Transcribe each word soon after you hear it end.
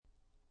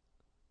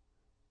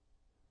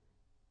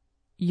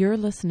You're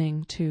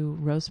listening to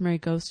Rosemary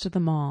Goes to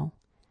the Mall,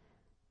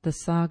 the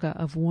saga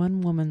of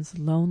one woman's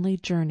lonely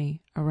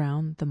journey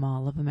around the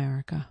Mall of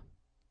America.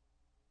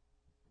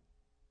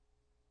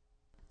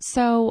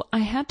 So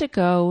I had to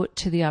go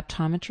to the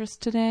optometrist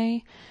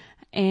today,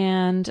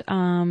 and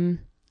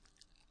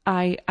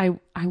I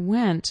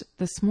went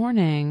this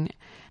morning,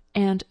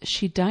 and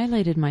she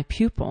dilated my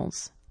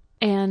pupils,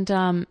 and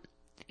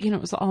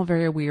it was all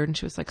very weird, and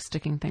she was like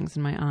sticking things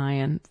in my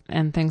eye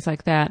and things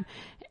like that.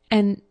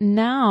 And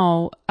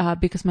now,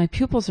 because my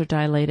pupils are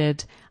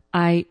dilated,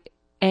 I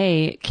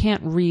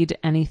can't read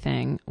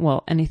anything.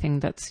 Well,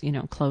 anything that's,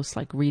 close,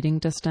 like reading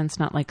distance,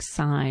 not like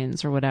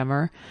signs or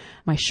whatever.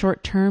 My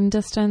short-term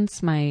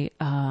distance, my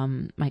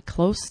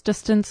close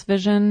distance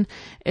vision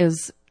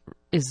is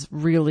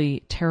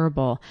really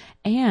terrible.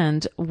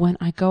 And when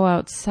I go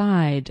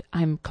outside,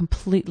 I'm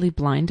completely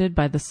blinded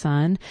by the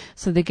sun.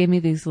 So they gave me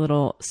these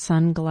little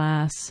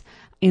sunglass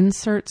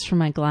inserts for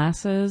my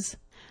glasses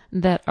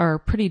that are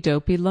pretty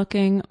dopey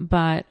looking,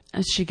 but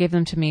she gave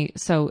them to me.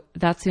 So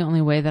that's the only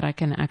way that I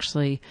can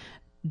actually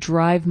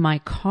drive my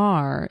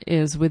car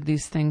is with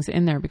these things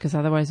in there, because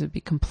otherwise it would be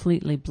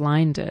completely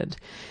blinded.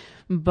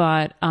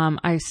 But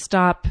I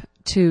stop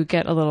to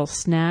get a little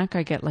snack.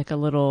 I get like a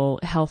little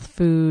health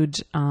food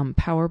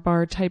power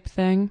bar type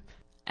thing.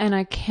 And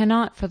I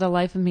cannot for the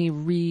life of me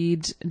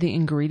read the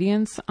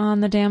ingredients on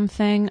the damn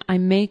thing. I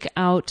make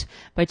out,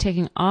 by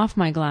taking off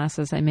my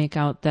glasses, I make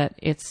out that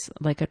it's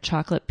like a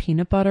chocolate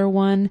peanut butter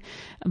one,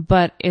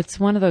 but it's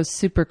one of those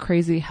super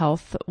crazy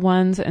health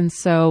ones. And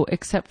so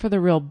except for the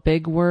real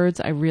big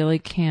words, I really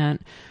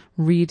can't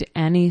read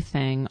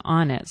anything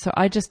on it. So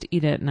I just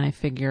eat it and I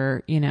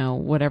figure,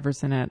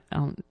 whatever's in it,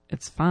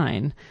 it's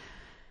fine.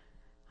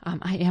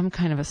 I am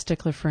kind of a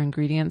stickler for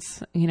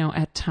ingredients,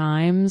 at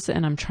times,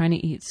 and I'm trying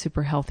to eat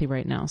super healthy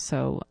right now.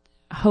 So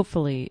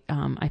hopefully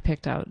I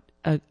picked out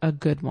a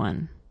good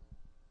one.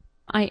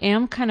 I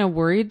am kind of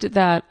worried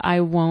that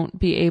I won't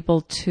be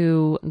able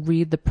to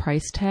read the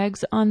price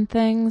tags on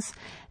things.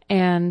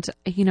 And,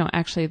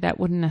 actually that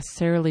wouldn't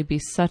necessarily be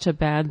such a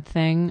bad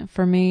thing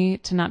for me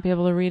to not be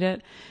able to read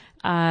it.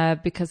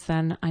 Because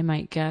then I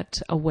might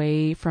get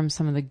away from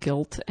some of the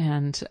guilt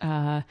and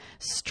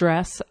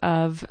stress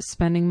of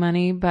spending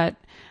money. But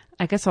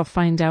I guess I'll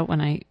find out when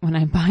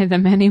I buy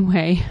them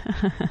anyway.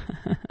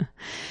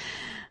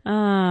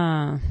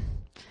 I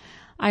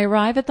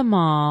arrive at the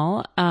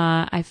mall.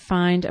 I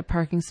find a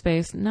parking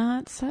space,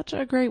 not such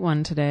a great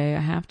one today. I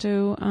have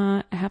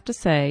to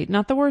say,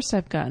 not the worst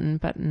I've gotten,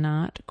 but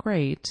not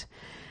great.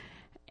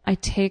 I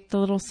take the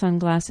little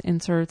sunglass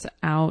inserts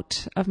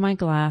out of my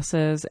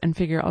glasses and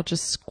figure I'll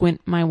just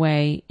squint my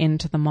way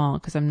into the mall,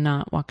 because I'm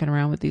not walking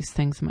around with these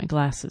things in my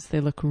glasses. They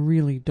look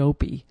really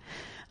dopey.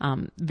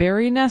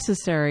 Very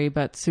necessary,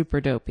 but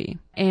super dopey.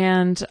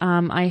 And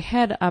I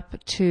head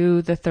up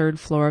to the third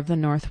floor of the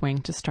North Wing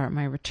to start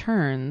my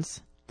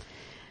returns.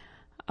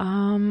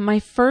 My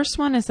first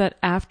one is at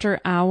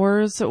After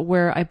Hours,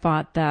 where I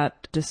bought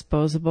that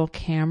disposable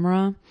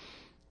camera.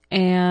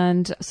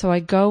 And so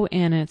I go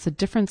in, and it's a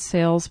different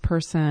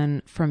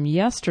salesperson from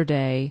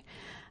yesterday.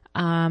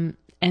 And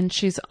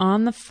she's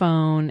on the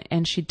phone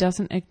and she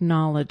doesn't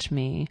acknowledge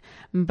me,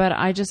 but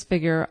I just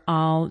figure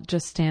I'll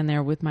just stand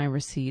there with my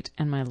receipt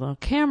and my little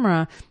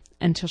camera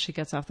until she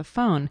gets off the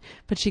phone.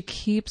 But she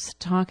keeps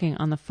talking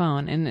on the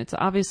phone, and it's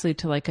obviously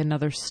to like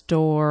another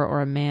store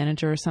or a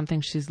manager or something.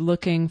 She's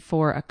looking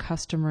for a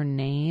customer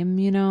name,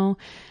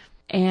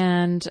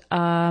 And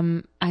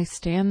I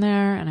stand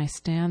there and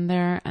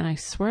I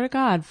swear to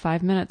God,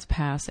 5 minutes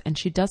pass and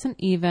she doesn't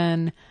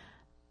even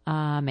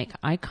make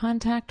eye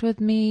contact with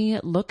me,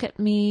 look at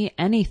me,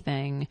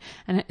 anything.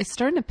 And it's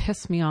starting to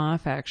piss me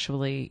off,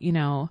 actually.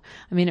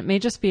 It may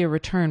just be a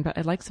return, but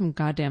I'd like some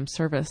goddamn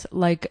service.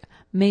 Like,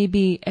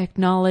 maybe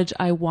acknowledge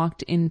I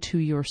walked into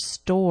your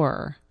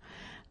store.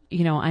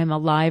 I'm a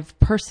live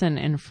person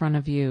in front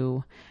of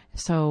you.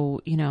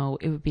 So,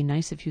 it would be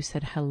nice if you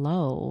said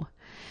hello.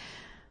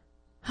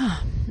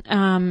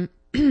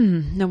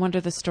 No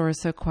wonder the store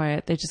is so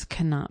quiet. They just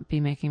cannot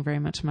be making very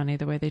much money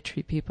the way they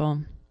treat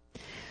people.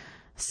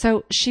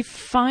 So she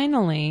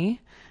finally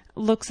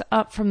looks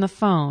up from the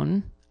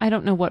phone. I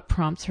don't know what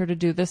prompts her to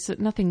do this.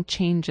 Nothing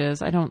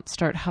changes. I don't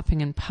start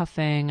huffing and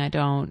puffing. I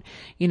don't,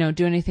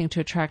 do anything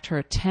to attract her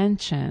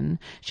attention.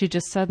 She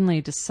just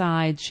suddenly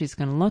decides she's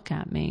going to look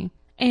at me.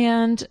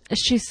 And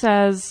she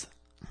says,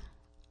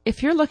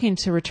 if you're looking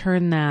to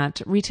return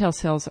that, retail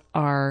sales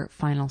are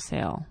final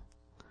sale.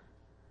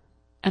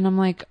 And I'm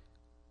like,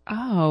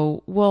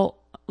 oh, well,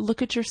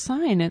 look at your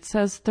sign. It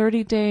says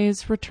 30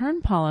 days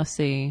return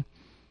policy.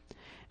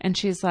 And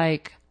she's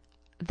like,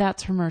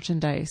 that's for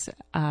merchandise.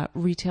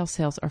 Retail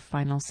sales are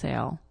final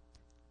sale.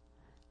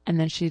 And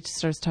then she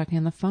starts talking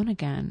on the phone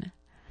again.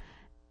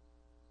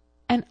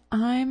 And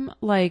I'm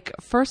like,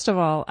 first of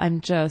all, I'm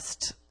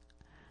just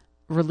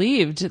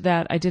relieved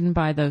that I didn't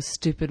buy those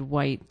stupid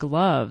white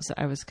gloves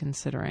I was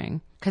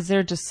considering, because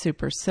they're just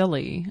super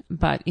silly.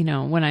 But,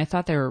 when I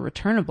thought they were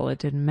returnable, it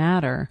didn't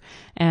matter.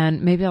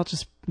 And maybe I'll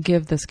just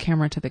give this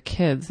camera to the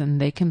kids and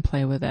they can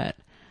play with it.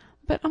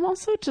 but I'm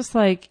also just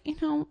like,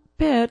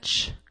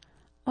 bitch,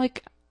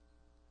 like,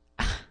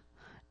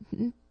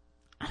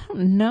 I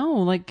don't know,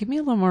 like, give me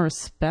a little more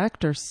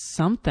respect or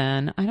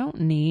something. I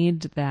don't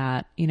need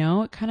that,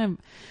 It kind of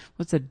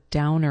was a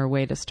downer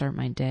way to start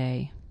my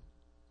day.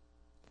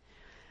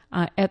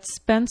 At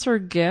Spencer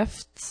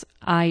Gifts,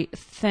 I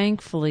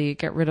thankfully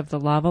get rid of the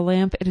lava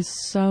lamp. It is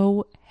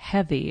so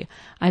heavy.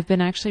 I've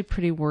been actually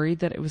pretty worried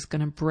that it was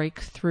going to break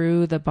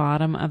through the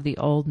bottom of the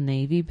Old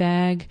Navy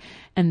bag,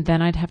 and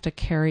then I'd have to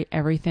carry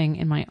everything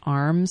in my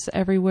arms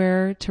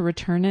everywhere to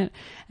return it,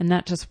 and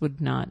that just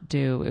would not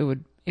do.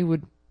 It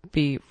would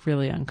be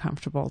really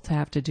uncomfortable to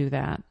have to do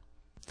that.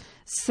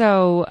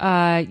 So,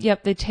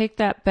 they take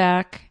that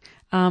back,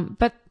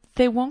 but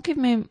they won't give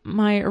me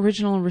my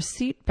original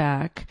receipt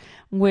back,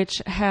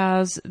 which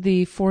has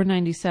the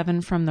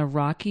 $4.97 from the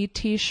Rocky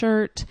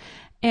t-shirt.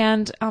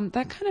 And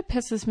that kind of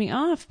pisses me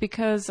off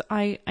because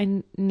I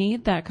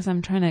need that because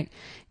I'm trying to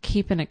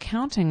keep an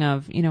accounting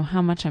of,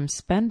 how much I'm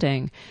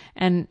spending.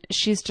 And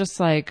she's just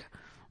like,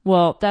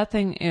 well, that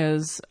thing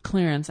is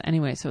clearance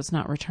anyway, so it's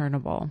not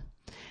returnable.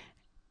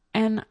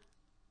 And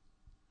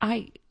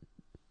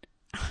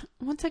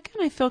once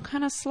again, I feel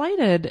kind of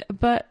slighted,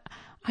 but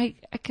I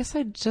guess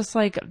I just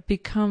like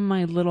become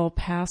my little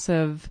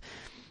passive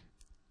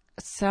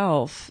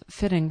self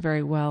fitting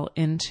very well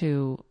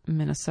into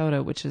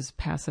Minnesota, which is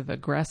passive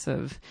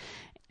aggressive.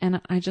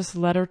 And I just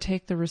let her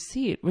take the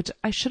receipt, which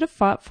I should have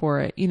fought for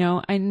it.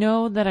 I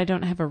know that I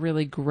don't have a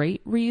really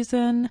great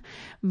reason,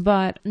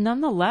 but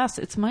nonetheless,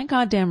 it's my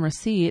goddamn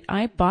receipt.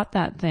 I bought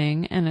that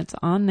thing and it's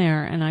on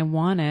there and I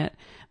want it.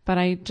 But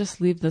I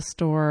just leave the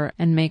store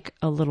and make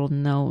a little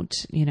note,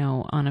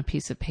 on a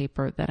piece of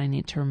paper that I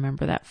need to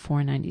remember that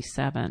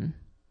 $4.97.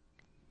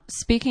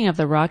 Speaking of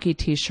the Rocky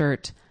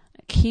t-shirt,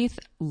 Keith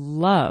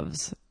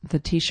loves the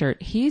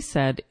t-shirt. He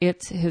said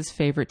it's his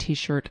favorite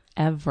t-shirt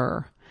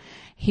ever.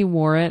 He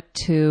wore it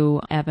to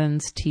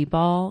Evan's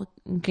t-ball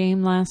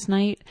game last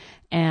night,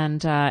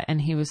 and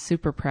he was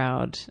super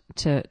proud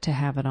to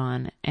have it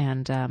on.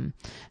 And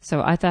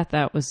so I thought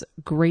that was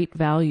great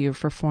value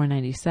for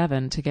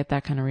 $4.97 to get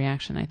that kind of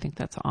reaction. I think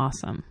that's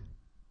awesome.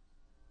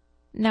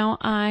 Now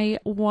I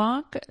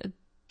walk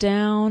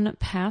down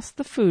past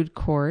the food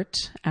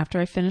court after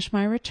I finish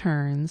my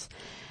returns,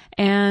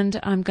 and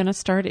I'm going to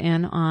start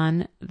in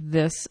on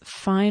this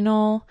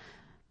final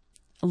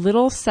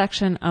little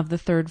section of the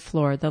third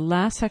floor, the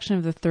last section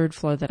of the third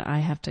floor that I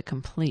have to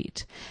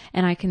complete.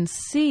 And I can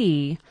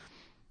see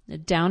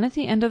down at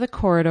the end of the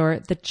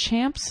corridor, the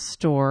Champs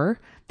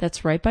store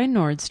that's right by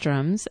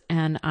Nordstrom's.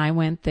 And I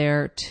went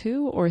there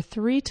 2 or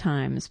 3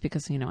 times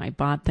because, I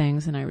bought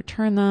things and I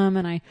returned them.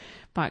 And I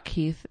bought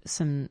Keith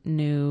some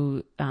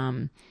new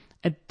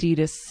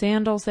Adidas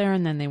sandals there,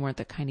 and then they weren't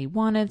the kind he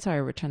wanted, so I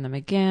returned them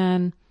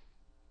again.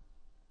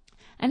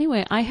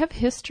 Anyway, I have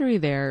history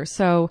there,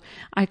 so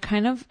I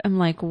kind of am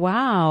like,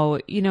 wow,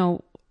 it's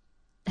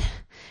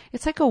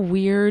like a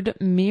weird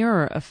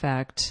mirror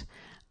effect.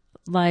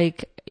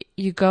 Like,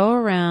 you go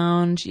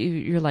around,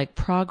 you're like,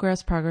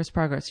 progress,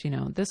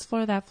 this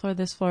floor, that floor,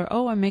 this floor.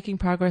 Oh, I'm making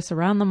progress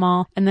around the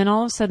mall. And then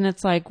all of a sudden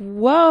it's like,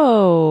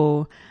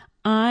 whoa,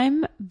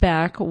 I'm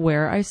back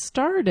where I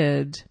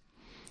started.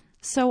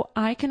 So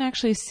I can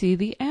actually see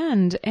the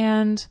end.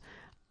 And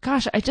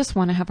gosh, I just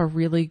want to have a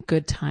really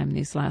good time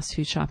these last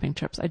few shopping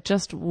trips. I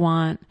just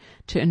want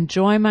to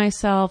enjoy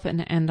myself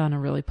and end on a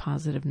really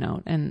positive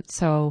note. And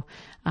so,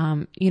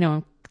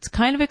 it's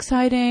kind of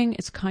exciting.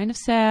 It's kind of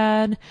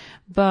sad,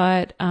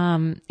 but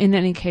in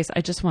any case,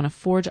 I just want to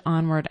forge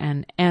onward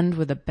and end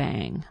with a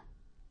bang.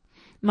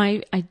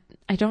 I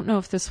don't know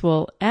if this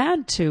will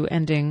add to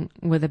ending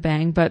with a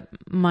bang, but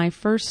my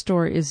first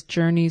store is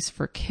Journeys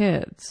for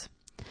Kids.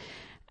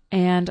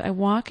 And I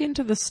walk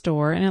into the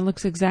store and it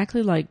looks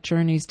exactly like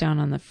Journeys down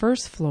on the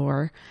first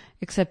floor,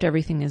 except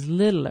everything is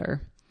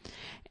littler.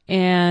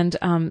 And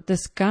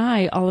this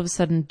guy all of a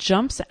sudden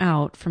jumps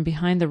out from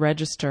behind the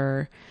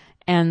register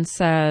and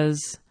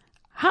says,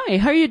 "Hi,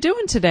 how are you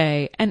doing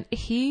today?" And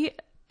he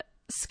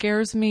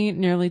scares me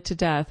nearly to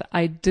death.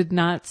 I did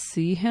not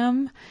see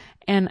him.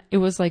 And it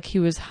was like he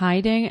was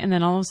hiding. And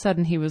then all of a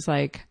sudden he was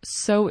like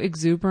so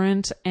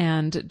exuberant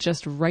and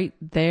just right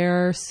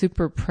there,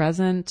 super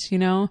present,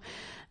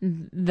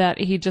 that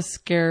he just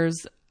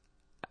scares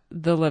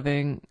the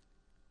living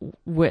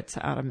wits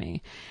out of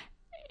me.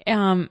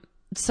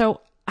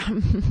 So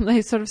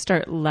they sort of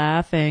start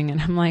laughing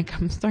and I'm like,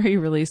 "I'm sorry,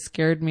 you really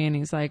scared me." And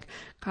he's like,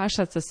 "Gosh,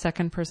 that's the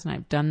second person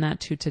I've done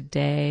that to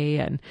today."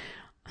 And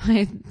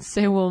I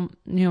say, "Well,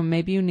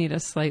 maybe you need a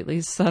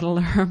slightly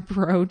subtler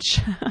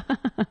approach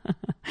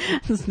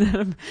instead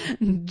of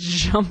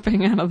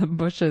jumping out of the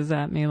bushes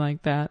at me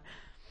like that."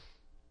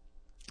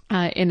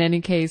 In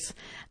any case,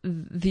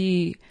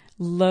 the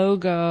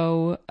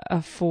logo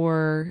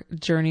for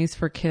Journeys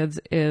for Kids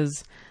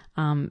is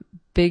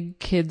big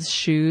kids'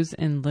 shoes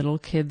in little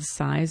kids'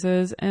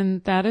 sizes.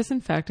 And that is,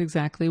 in fact,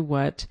 exactly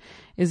what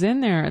is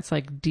in there. It's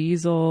like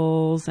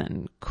Diesels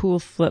and cool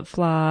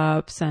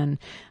flip-flops and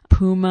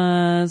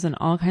Pumas and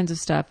all kinds of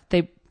stuff.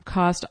 They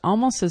cost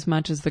almost as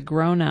much as the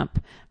grown-up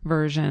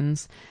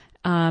versions.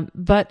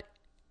 But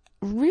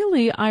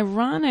really,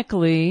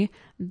 ironically,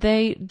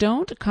 they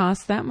don't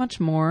cost that much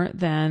more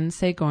than,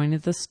 say, going to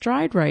the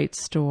Stride Rite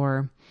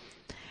store,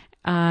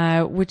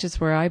 which is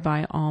where I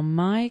buy all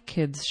my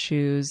kids'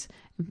 shoes.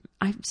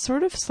 I'm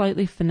sort of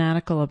slightly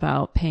fanatical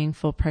about paying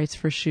full price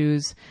for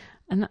shoes.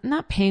 And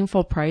not paying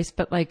full price,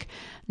 but like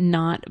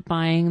not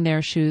buying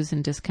their shoes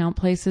in discount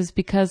places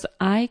because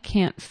I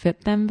can't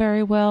fit them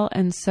very well.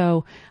 And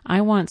so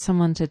I want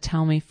someone to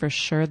tell me for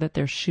sure that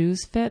their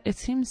shoes fit. It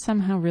seems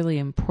somehow really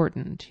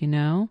important, you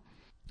know?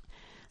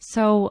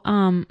 So,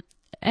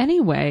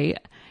 anyway,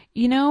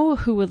 you know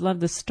who would love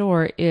the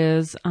store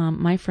is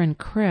my friend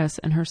Chris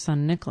and her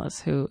son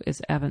Nicholas, who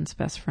is Evan's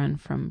best friend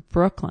from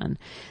Brooklyn.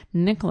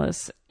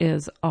 Nicholas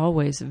is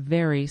always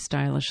very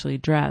stylishly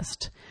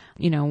dressed.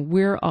 You know,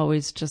 we're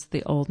always just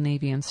the Old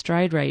Navy and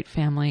Stride Rite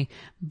family,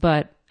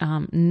 but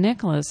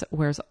Nicholas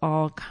wears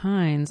all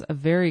kinds of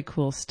very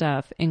cool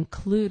stuff,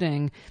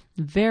 including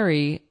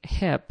very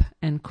hip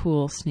and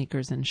cool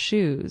sneakers and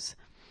shoes.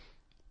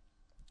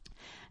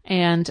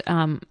 And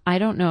I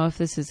don't know if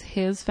this is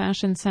his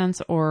fashion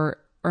sense or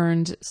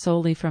earned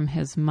solely from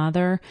his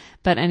mother,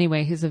 but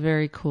anyway, he's a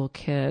very cool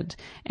kid,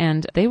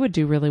 and they would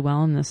do really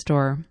well in the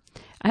store.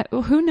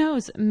 Who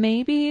knows?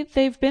 Maybe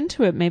they've been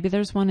to it. Maybe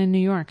there's one in New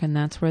York, and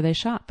that's where they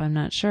shop. I'm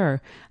not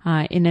sure.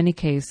 In any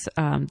case,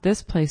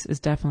 this place is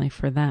definitely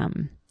for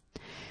them.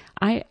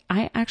 I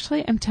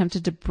actually am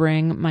tempted to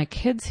bring my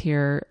kids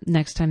here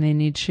next time they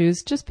need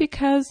shoes just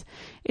because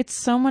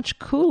it's so much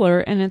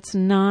cooler and it's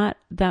not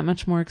that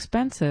much more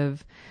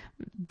expensive.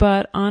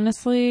 But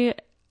honestly,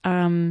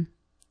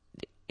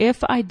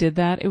 if I did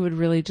that, it would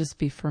really just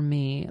be for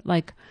me.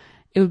 Like,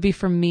 it would be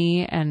for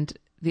me and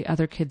the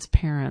other kids'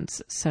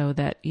 parents so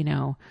that, you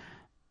know,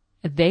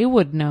 they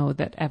would know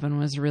that Evan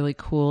was really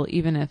cool,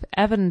 even if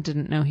Evan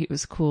didn't know he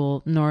was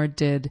cool, nor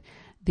did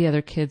the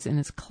other kids in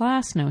his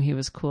class know he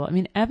was cool. I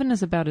mean, Evan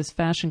is about as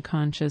fashion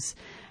conscious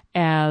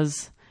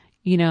as,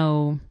 you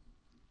know,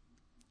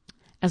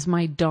 as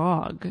my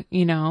dog,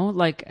 you know,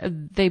 like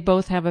they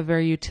both have a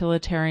very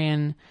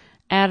utilitarian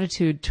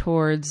attitude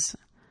towards,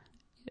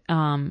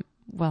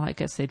 well, I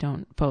guess they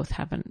don't both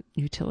have a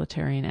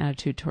utilitarian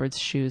attitude towards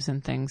shoes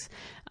and things,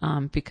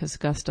 because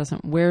Gus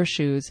doesn't wear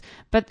shoes,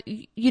 but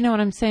you know what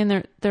I'm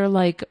saying? They're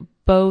like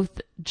both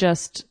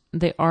just,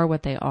 they are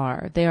what they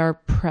are. They are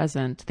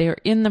present. They are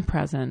in the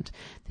present.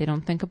 They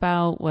don't think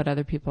about what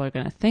other people are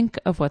going to think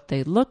of what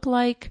they look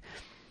like.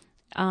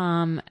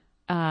 Evan,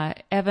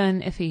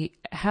 if he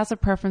has a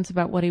preference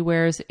about what he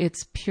wears,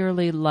 it's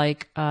purely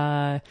like,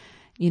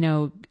 you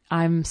know,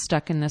 I'm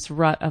stuck in this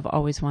rut of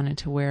always wanting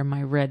to wear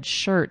my red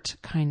shirt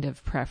kind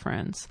of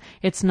preference.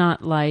 It's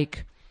not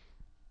like,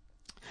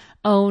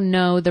 oh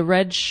no, the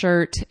red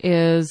shirt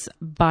is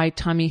by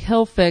Tommy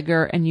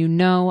Hilfiger and you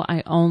know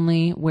I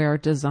only wear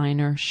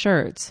designer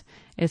shirts.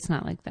 It's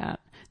not like that.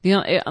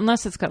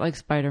 Unless it's got like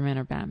Spider-Man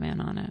or Batman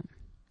on it.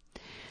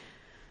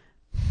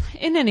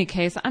 In any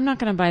case, I'm not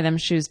going to buy them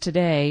shoes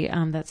today.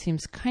 That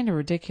seems kind of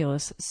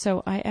ridiculous.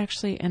 So I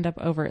actually end up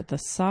over at the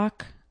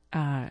sock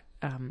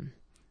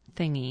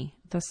thingy,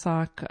 the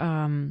sock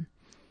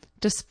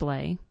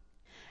display.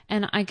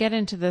 And I get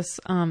into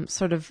this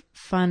sort of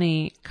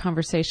funny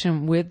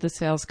conversation with the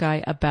sales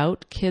guy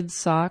about kids'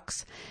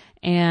 socks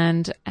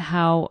and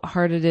how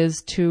hard it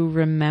is to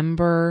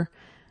remember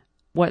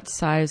what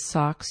size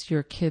socks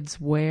your kids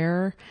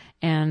wear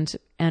and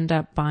end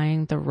up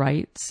buying the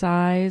right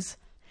size.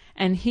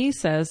 And he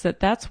says that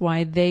that's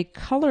why they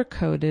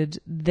color-coded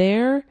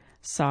their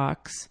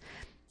socks.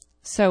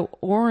 So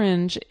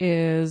orange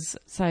is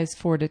size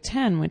 4 to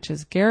 10, which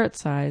is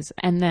Garrett's size.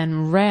 And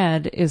then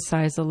red is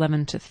size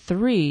 11 to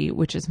 3,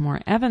 which is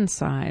more Evan's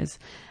size.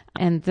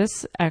 And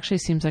this actually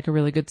seems like a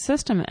really good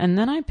system. And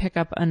then I pick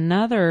up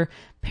another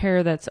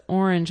pair that's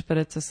orange, but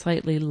it's a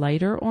slightly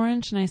lighter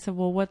orange. And I said,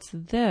 well, what's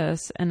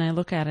this? And I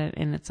look at it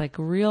and it's like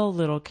real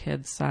little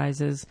kids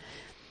sizes.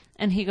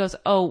 And he goes,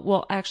 oh,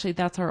 well, actually,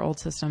 that's our old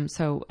system.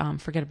 So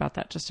forget about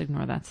that. Just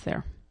ignore that's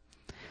there.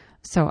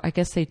 So I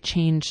guess they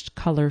changed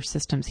color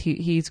systems.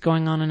 He's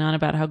going on and on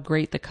about how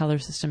great the color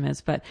system is,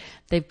 but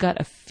they've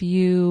got a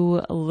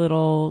few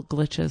little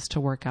glitches to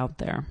work out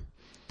there.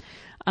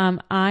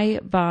 I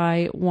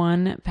buy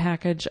one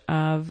package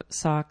of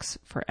socks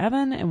for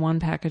Evan and one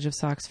package of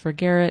socks for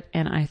Garrett,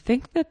 and I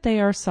think that they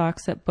are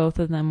socks that both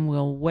of them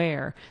will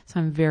wear. So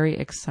I'm very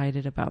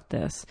excited about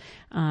this.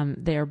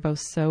 They are both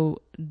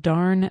so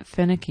darn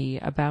finicky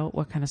about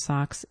what kind of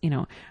socks, you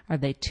know, are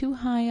they too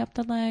high up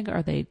the leg?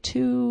 Are they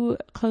too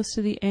close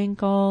to the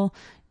ankle?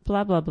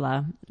 Blah, blah,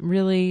 blah.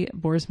 Really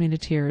bores me to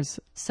tears.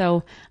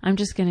 So I'm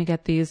just going to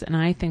get these, and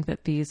I think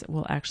that these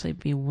will actually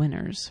be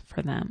winners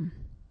for them.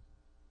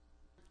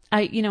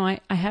 I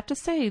have to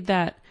say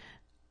that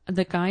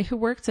the guy who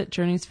works at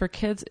Journeys for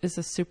Kids is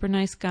a super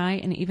nice guy.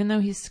 And even though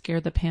he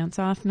scared the pants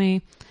off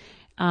me,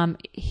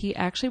 He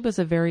actually was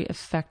a very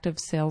effective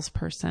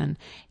salesperson.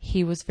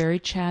 He was very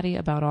chatty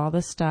about all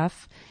the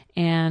stuff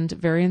and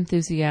very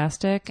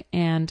enthusiastic.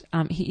 And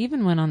he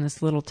even went on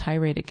this little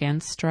tirade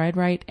against Stride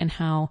Rite and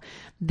how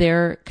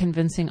they're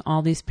convincing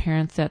all these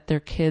parents that their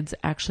kids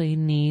actually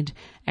need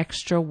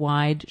extra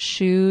wide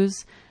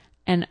shoes.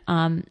 And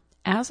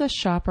as a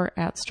shopper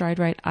at Stride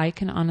Rite, I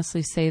can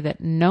honestly say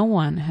that no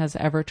one has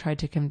ever tried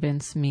to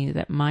convince me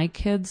that my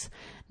kids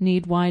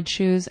need wide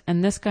shoes.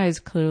 And this guy is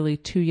clearly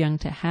too young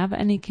to have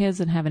any kids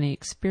and have any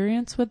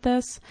experience with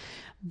this.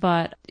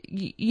 But,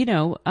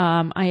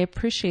 I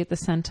appreciate the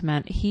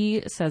sentiment.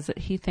 He says that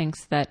he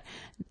thinks that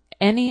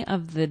any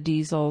of the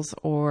Diesels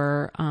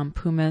or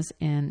Pumas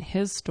in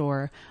his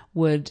store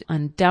would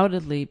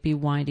undoubtedly be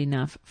wide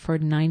enough for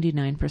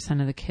 99%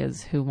 of the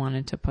kids who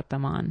wanted to put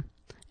them on.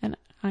 And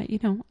I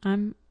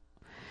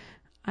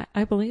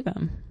believe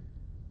him.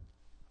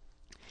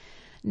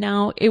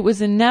 Now, it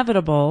was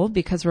inevitable,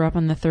 because we're up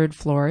on the third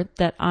floor,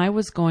 that I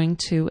was going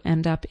to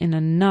end up in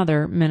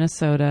another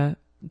Minnesota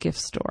gift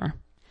store.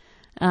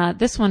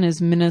 This one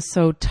is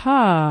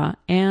Minnesota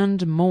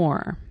and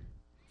More.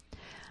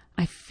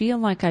 I feel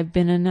like I've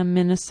been in a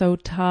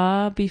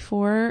Minnesota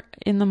before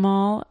in the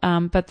mall,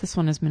 but this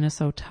one is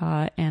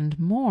Minnesota and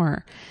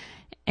More.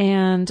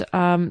 And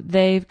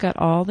they've got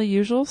all the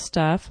usual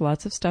stuff,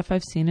 lots of stuff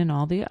I've seen in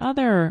all the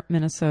other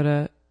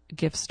Minnesota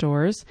gift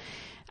stores.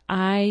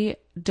 I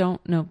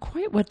don't know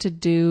quite what to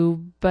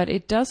do, but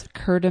it does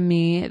occur to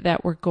me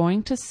that we're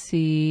going to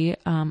see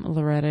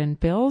Loretta and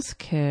Bill's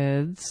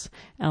kids,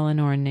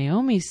 Eleanor and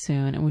Naomi,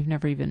 soon. And we've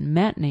never even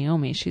met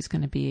Naomi. She's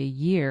going to be a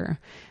year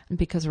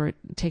because we're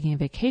taking a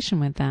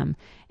vacation with them.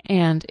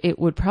 And it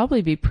would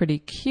probably be pretty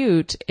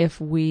cute if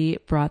we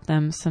brought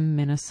them some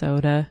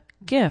Minnesota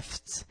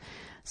gifts.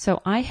 So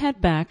I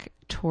head back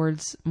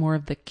towards more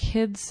of the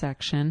kids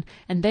section,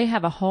 and they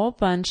have a whole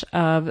bunch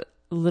of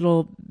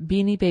little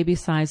Beanie Baby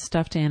sized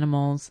stuffed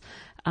animals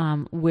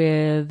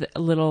with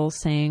little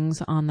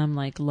sayings on them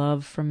like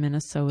love from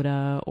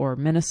Minnesota, or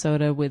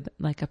Minnesota with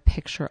like a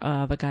picture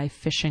of a guy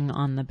fishing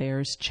on the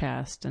bear's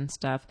chest and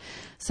stuff.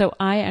 So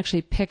I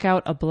actually pick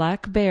out a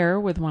black bear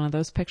with one of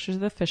those pictures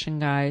of the fishing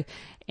guy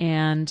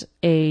and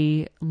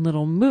a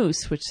little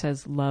moose which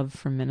says love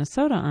from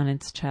Minnesota on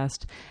its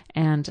chest,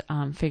 and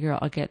figure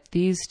I'll get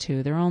these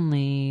two. They're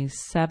only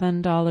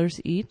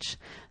 $7 each.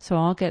 So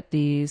I'll get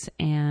these,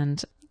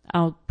 and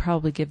I'll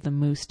probably give the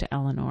moose to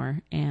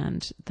Eleanor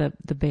and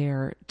the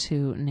bear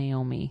to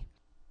Naomi.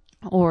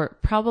 Or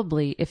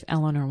probably if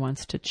Eleanor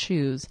wants to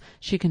choose,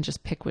 she can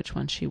just pick which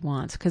one she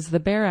wants, because the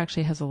bear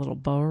actually has a little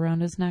bow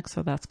around his neck,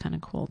 so that's kind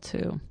of cool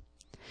too.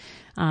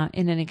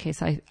 In any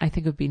case, I think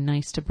it would be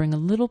nice to bring a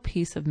little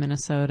piece of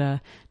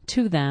Minnesota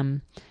to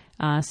them,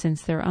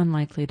 since they're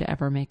unlikely to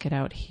ever make it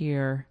out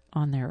here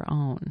on their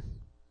own.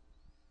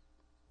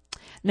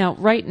 Now,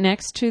 right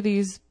next to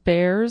these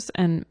bears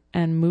and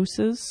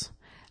mooses,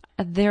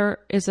 there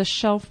is a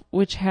shelf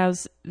which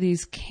has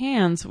these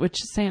cans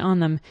which say on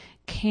them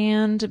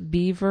canned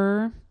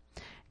beaver,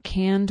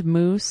 canned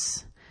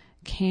moose,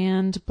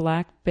 canned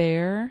black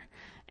bear.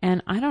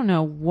 And I don't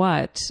know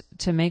what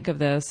to make of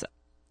this.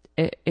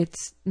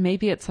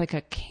 Maybe it's like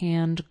a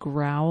canned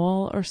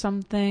growl or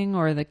something,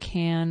 or the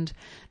canned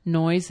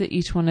noise that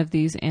each one of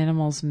these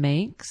animals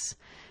makes.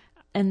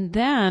 And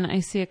then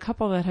I see a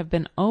couple that have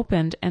been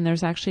opened, and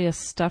there's actually a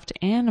stuffed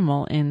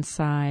animal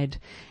inside.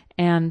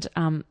 And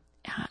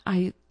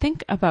I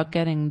think about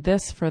getting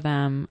this for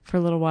them for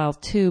a little while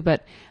too,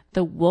 but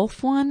the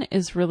wolf one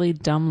is really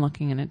dumb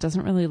looking and it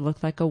doesn't really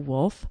look like a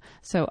wolf.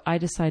 So I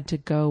decided to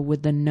go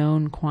with the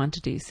known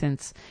quantity,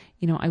 since,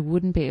 I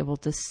wouldn't be able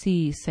to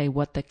see, say,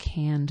 what the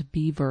canned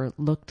beaver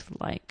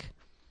looked like.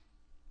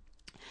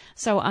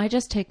 So I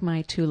just take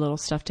my two little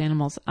stuffed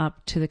animals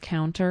up to the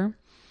counter,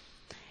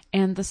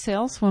 and the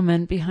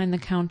saleswoman behind the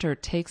counter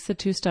takes the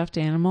two stuffed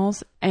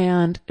animals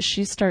and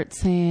she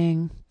starts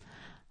saying,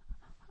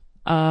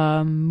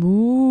 a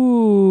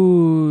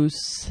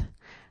moose,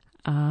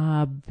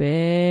 a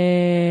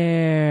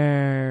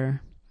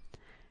bear.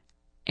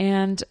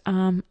 And,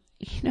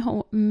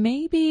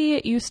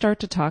 maybe you start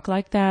to talk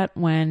like that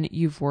when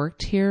you've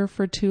worked here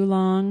for too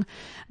long,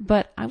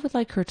 but I would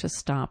like her to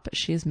stop.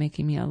 She is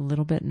making me a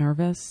little bit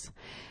nervous.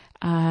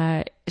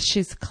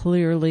 She's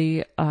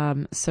clearly,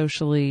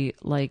 socially,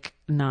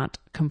 not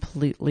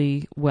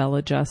completely well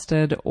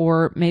adjusted,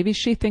 or maybe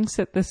she thinks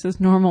that this is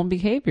normal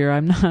behavior.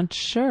 I'm not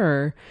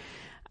sure.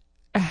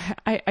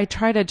 I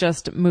try to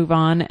just move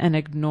on and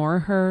ignore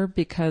her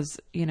because,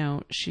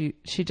 she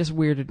just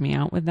weirded me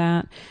out with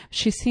that.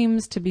 She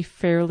seems to be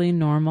fairly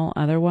normal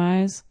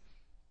otherwise.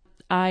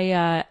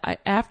 I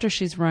after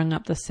she's rung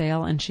up the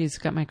sale and she's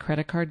got my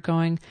credit card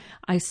going,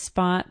 I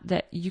spot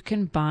that you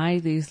can buy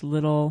these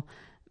little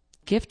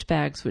gift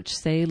bags which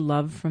say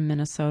love from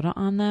Minnesota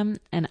on them,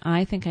 and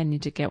I think I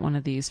need to get one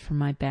of these for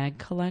my bag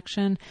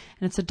collection,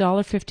 and it's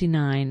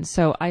 $1.59.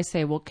 So I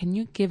say, well, can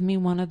you give me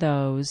one of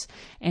those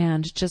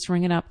and just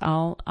ring it up?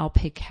 I'll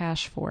pay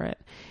cash for it.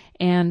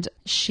 And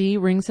she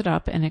rings it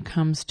up and it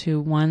comes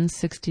to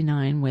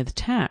 $1.69 with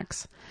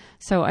tax.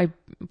 So I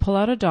pull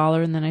out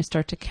 $1 and then I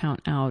start to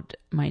count out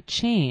my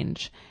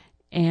change.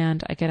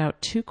 And I get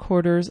out 2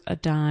 quarters, a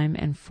dime,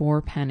 and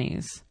 4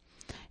 pennies.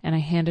 And I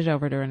hand it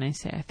over to her and I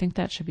say, I think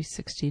that should be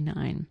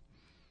 69.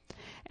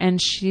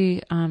 And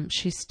she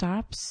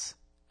stops,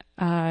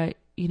 a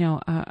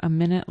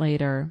minute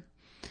later,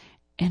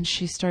 and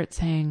she starts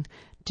saying,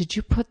 did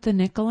you put the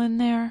nickel in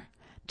there?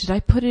 Did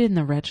I put it in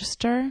the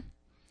register?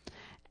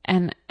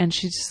 And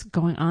she's just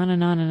going on,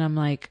 and I'm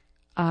like,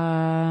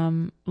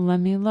 let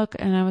me look.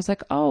 And I was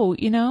like, oh,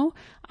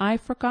 I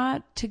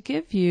forgot to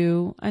give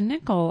you a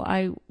nickel.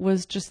 I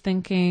was just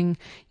thinking,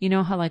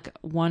 how like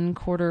 1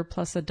 quarter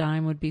plus a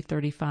dime would be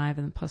 35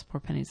 and plus 4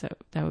 pennies,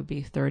 that would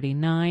be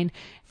 39.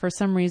 For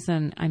some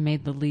reason, I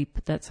made the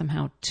leap that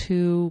somehow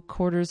 2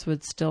 quarters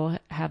would still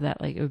have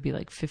that, like it would be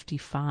like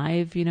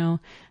 55, I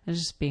was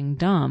just being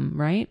dumb,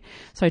 right?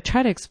 So I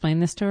try to explain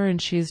this to her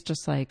and she's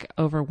just like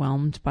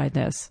overwhelmed by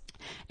this.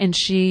 And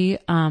she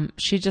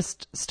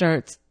just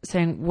starts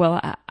saying,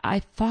 well, I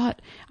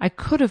thought I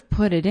could have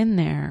put it in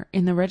there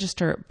in the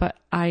register, but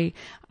I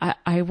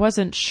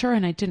wasn't sure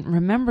and I didn't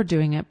remember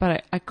doing it,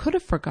 but I could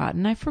have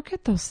forgotten. I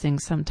forget those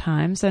things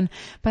sometimes.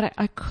 But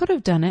I could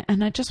have done it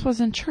and I just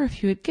wasn't sure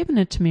if you had given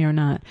it to me or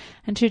not.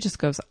 And she just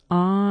goes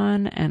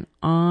on and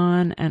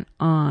on and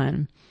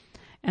on.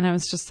 And I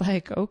was just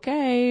like,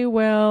 okay,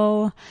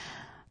 well,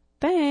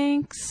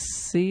 thanks.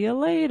 See you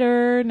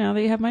later. Now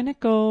that you have my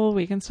nickel,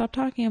 we can stop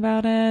talking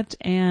about it.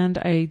 And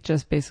I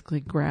just basically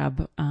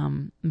grab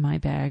my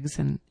bags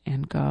and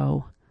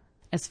go.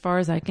 As far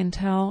as I can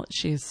tell,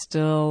 she's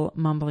still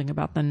mumbling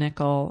about the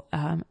nickel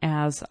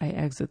as I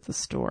exit the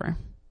store.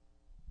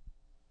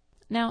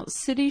 Now,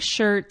 City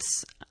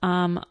Shirts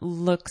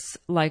looks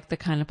like the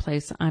kind of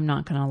place I'm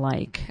not going to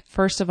like.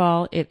 First of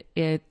all,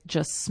 it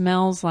just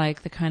smells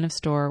like the kind of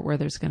store where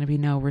there's going to be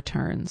no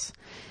returns.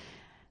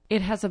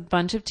 It has a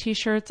bunch of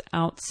t-shirts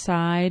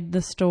outside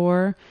the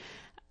store,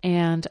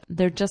 and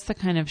they're just the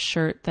kind of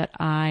shirt that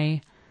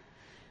I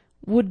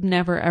would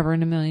never, ever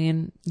in a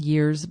million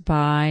years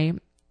buy.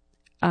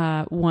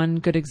 One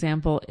good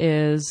example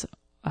is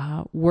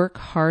work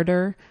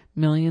harder.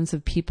 Millions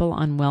of people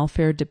on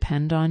welfare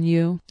depend on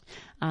you.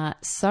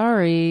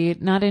 Sorry,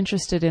 not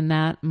interested in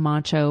that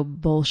macho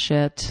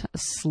bullshit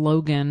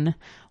slogan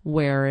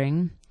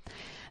wearing.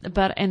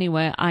 But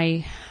anyway,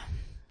 I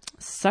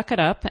suck it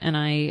up and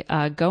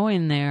I go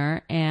in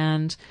there,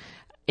 and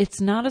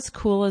it's not as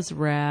cool as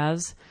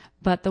Raz,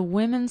 but the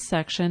women's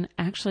section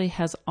actually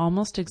has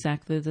almost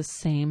exactly the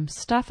same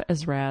stuff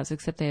as Raz,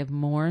 except they have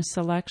more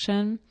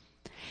selection.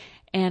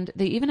 And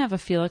they even have a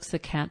Felix the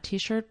Cat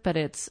t-shirt, but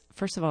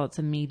first of all, it's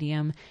a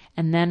medium,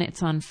 and then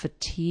it's on a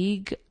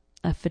fatigue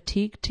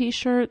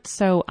t-shirt,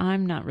 so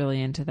I'm not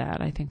really into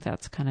that. I think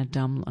that's kind of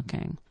dumb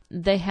looking.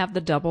 They have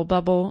the Double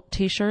Bubble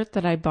t-shirt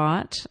that I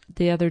bought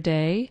the other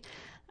day.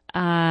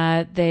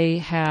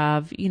 They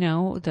have,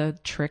 the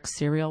Trix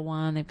cereal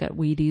one. They've got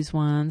Wheaties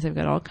ones. They've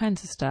got all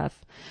kinds of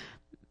stuff.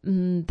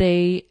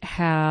 They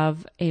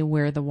have a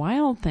Where the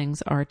Wild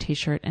Things Are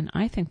t-shirt, and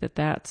I think that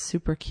that's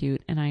super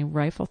cute. And I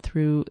rifle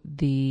through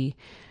the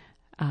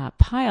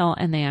pile,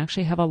 and they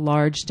actually have a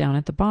large down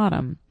at the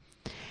bottom.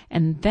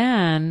 And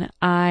then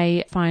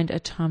I find a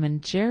Tom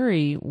and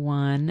Jerry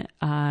one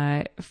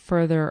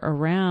further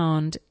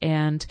around,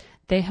 and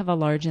they have a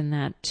large in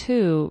that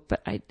too.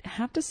 But I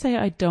have to say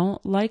I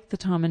don't like the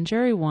Tom and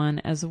Jerry one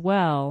as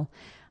well.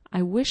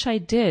 I wish I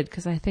did,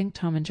 because I think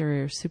Tom and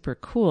Jerry are super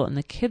cool and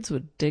the kids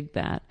would dig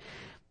that.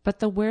 But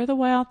the Where the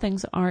Wild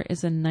Things Are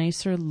is a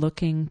nicer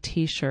looking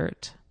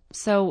t-shirt.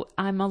 So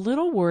I'm a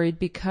little worried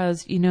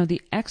because,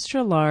 the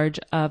extra large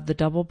of the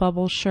Double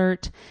Bubble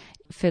shirt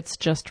fits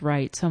just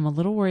right. So I'm a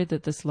little worried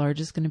that this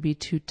large is going to be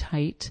too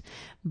tight.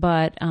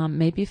 But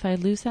maybe if I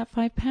lose that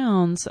 5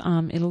 pounds,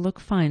 it'll look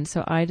fine.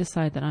 So I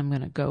decide that I'm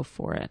going to go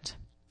for it.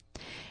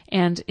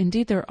 And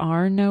indeed, there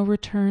are no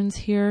returns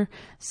here.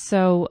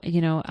 So,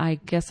 I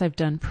guess I've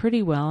done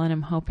pretty well, and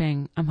I'm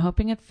hoping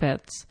it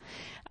fits.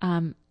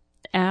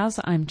 As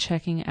I'm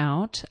checking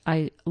out,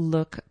 I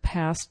look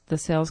past the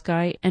sales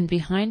guy, and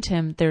behind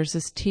him, there's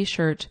this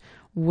t-shirt,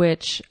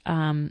 which,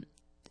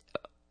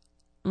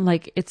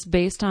 it's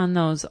based on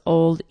those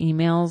old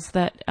emails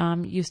that,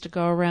 used to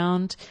go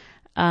around,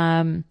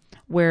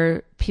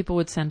 where people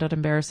would send out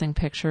embarrassing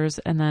pictures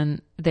and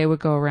then they would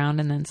go around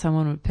and then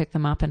someone would pick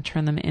them up and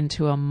turn them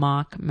into a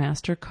mock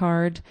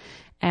MasterCard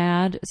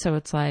ad. So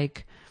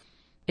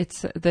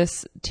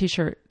this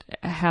t-shirt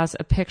has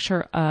a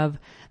picture of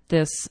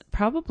this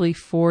probably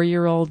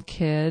 4-year-old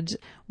kid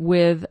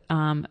with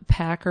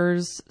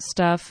Packers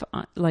stuff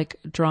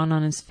drawn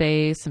on his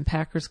face and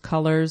Packers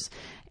colors.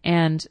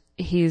 And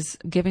he's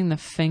giving the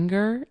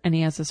finger, and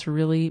he has this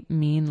really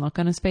mean look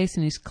on his face,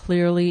 and he's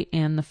clearly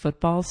in the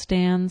football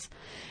stands.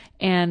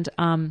 And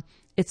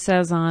it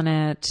says on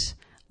it,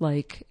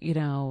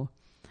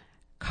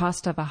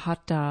 cost of a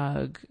hot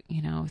dog,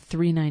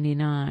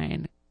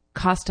 $3.99.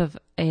 Cost of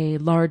a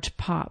large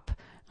pop,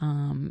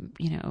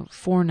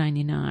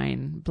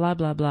 $4.99. Blah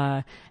blah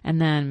blah. And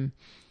then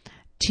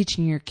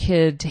teaching your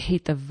kid to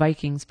hate the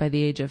Vikings by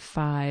the age of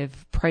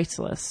 5,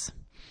 priceless.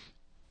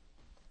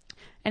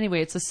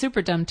 Anyway, it's a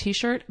super dumb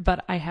t-shirt,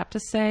 but I have to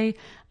say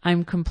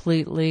I'm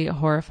completely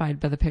horrified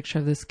by the picture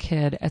of this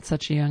kid at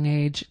such a young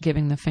age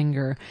giving the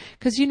finger.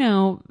 Because,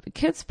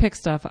 kids pick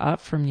stuff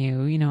up from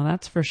you,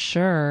 that's for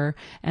sure.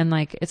 And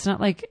it's not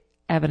like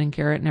Evan and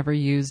Garrett never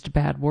used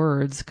bad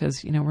words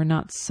because, we're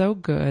not so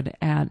good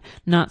at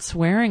not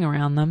swearing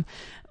around them.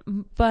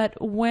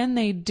 But when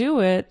they do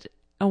it,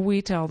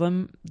 we tell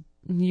them,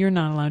 you're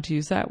not allowed to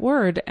use that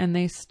word, and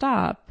they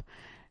stop.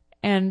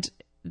 And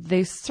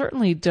they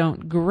certainly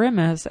don't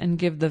grimace and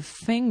give the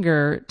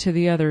finger to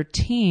the other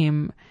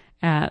team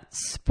at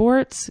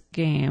sports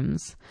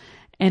games.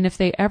 And if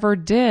they ever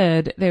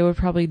did, they would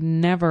probably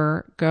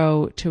never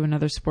go to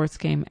another sports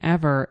game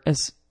ever,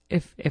 as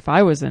if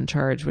I was in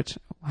charge, which,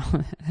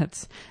 well,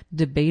 that's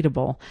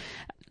debatable.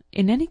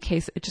 In any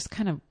case, it just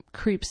kind of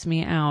creeps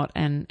me out.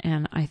 And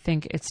I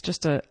think it's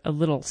just a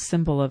little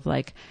symbol of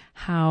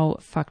how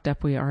fucked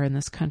up we are in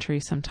this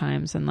country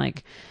sometimes. And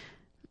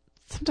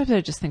sometimes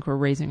I just think we're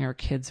raising our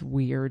kids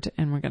weird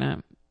and we're going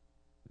to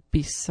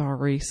be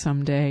sorry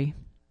someday.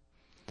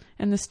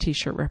 And this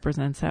t-shirt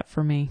represents that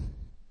for me.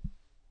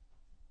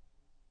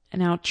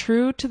 And now,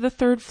 true to the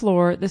third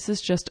floor, this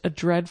is just a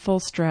dreadful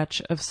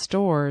stretch of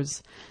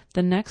stores.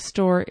 The next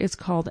store is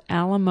called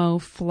Alamo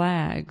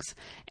Flags,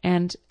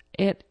 and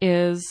it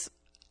is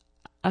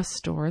a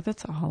store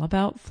that's all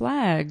about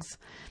flags.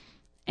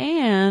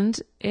 And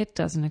it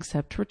doesn't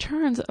accept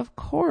returns, of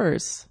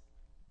course.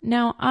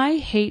 Now, I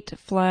hate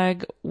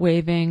flag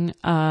waving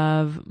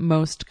of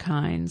most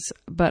kinds,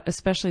 but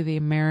especially the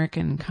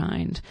American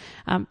kind.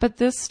 But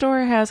this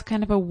store has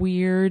kind of a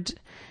weird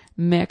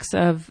mix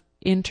of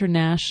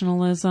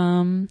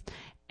internationalism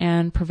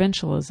and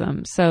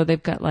provincialism. So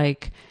they've got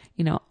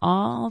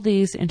all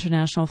these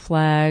international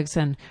flags,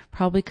 and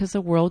probably because the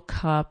World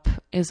Cup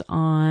is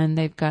on,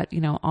 they've got,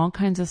 all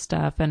kinds of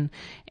stuff, and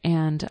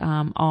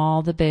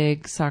all the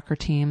big soccer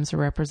teams are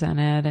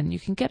represented, and you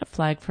can get a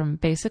flag from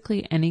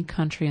basically any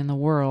country in the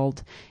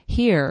world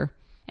here,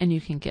 and you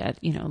can get,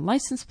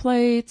 license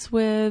plates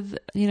with,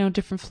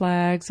 different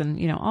flags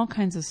and, all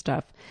kinds of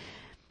stuff.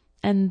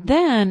 And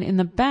then in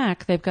the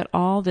back, they've got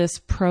all this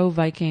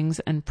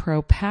pro-Vikings and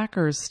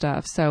pro-Packers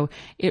stuff. So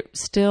it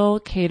still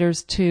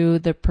caters to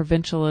the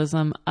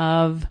provincialism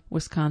of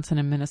Wisconsin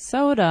and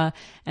Minnesota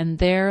and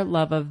their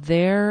love of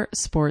their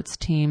sports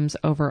teams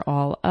over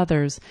all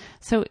others.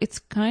 So it's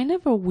kind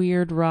of a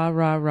weird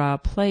rah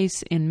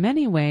place in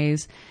many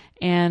ways.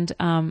 And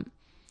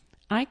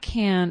I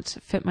can't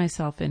fit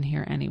myself in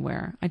here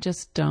anywhere. I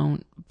just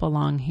don't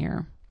belong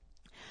here.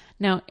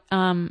 Now,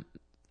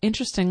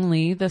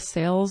 interestingly, the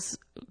sales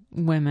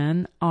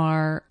women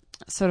are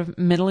sort of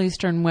Middle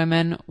Eastern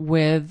women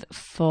with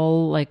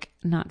full,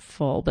 not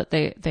full, but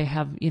they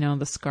have,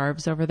 the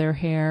scarves over their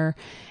hair,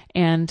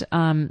 and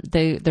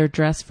they're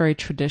dressed very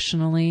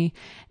traditionally.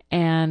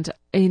 And,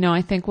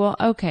 I think, well,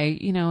 okay,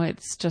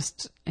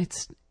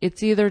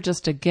 it's either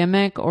just a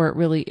gimmick or it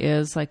really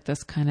is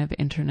this kind of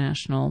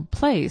international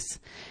place.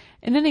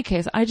 In any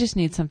case, I just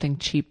need something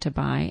cheap to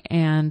buy,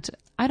 and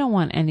I don't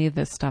want any of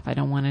this stuff. I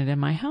don't want it in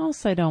my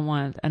house. I don't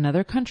want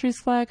another country's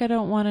flag. I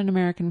don't want an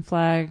American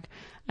flag.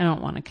 I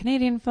don't want a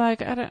Canadian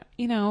flag.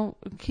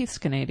 Keith's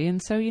Canadian,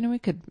 so, we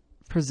could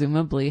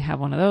presumably have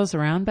one of those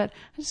around, but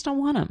I just don't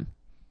want them.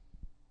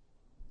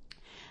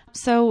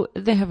 So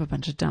they have a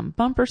bunch of dumb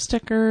bumper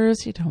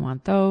stickers. You don't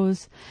want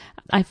those.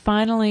 I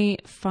finally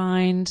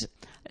find,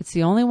 it's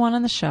the only one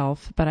on the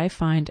shelf, but I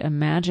find a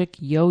magic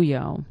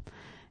yo-yo.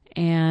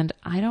 And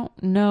I don't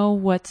know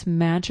what's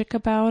magic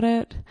about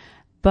it,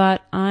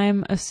 but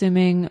I'm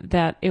assuming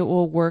that it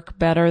will work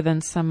better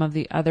than some of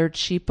the other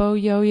cheapo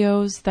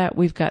yo-yos that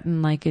we've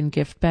gotten in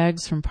gift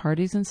bags from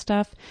parties and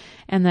stuff,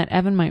 and that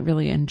Evan might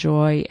really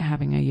enjoy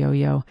having a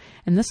yo-yo.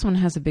 And this one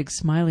has a big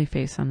smiley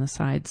face on the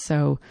side,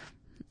 so,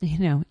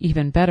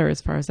 even better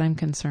as far as I'm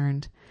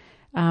concerned.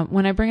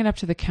 When I bring it up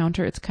to the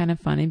counter, it's kind of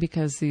funny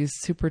because these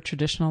super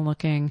traditional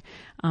looking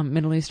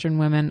Middle Eastern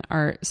women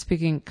are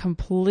speaking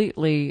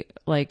completely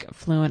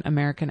fluent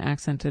American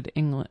accented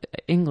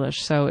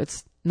English. So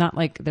it's not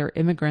like they're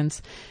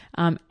immigrants.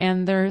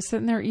 And they're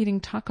sitting there eating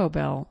Taco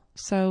Bell.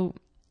 So,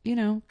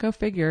 go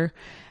figure.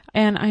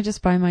 And I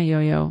just buy my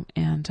yo-yo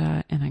and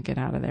I get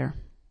out of there.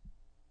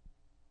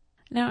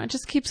 Now, it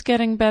just keeps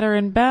getting better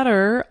and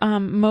better.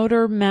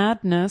 Motor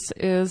Madness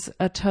is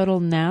a total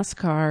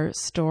NASCAR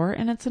store,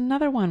 and it's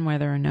another one where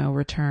there are no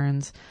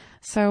returns.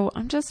 So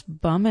I'm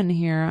just bumming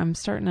here. I'm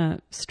starting to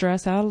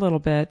stress out a little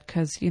bit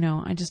because,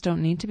 I just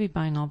don't need to be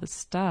buying all this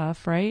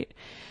stuff, right?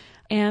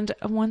 And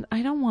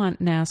I don't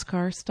want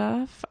NASCAR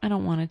stuff. I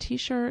don't want a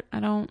t-shirt.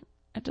 I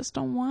just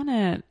don't want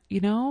it.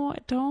 I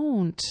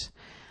don't.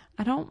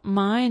 I don't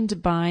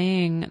mind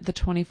buying the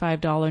 $25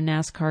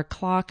 NASCAR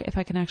clock if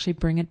I can actually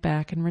bring it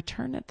back and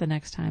return it the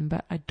next time,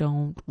 but I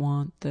don't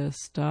want this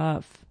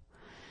stuff.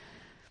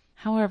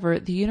 However,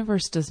 the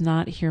universe does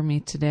not hear me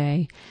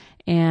today,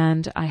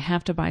 and I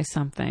have to buy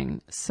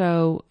something.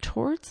 So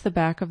towards the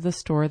back of the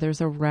store,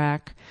 there's a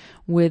rack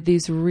with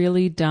these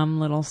really dumb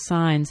little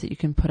signs that you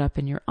can put up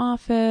in your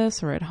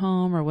office or at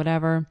home or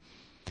whatever.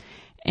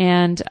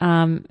 And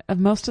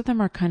most of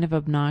them are kind of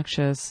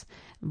obnoxious,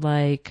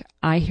 like,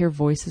 I hear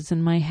voices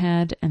in my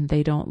head and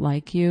they don't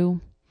like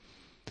you.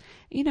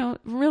 You know,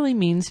 really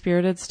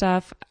mean-spirited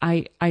stuff.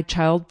 I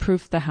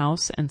child-proof the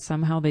house and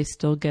somehow they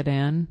still get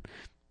in.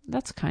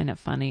 That's kind of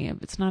funny.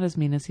 It's not as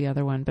mean as the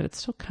other one, but it's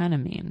still kind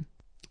of mean.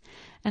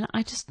 And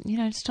I just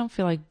don't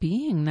feel like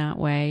being that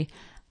way.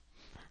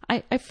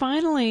 I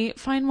finally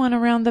find one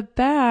around the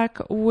back,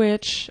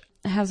 which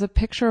has a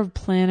picture of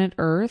planet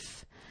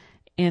Earth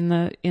in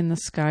the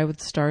sky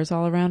with stars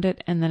all around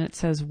it. And then it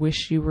says,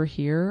 "Wish you were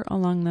here"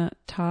 along the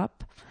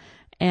top.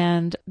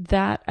 And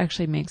that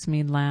actually makes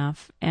me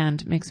laugh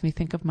and makes me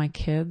think of my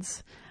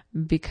kids,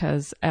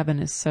 because Evan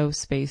is so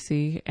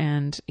spacey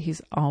and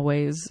he's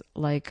always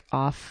like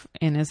off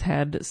in his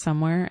head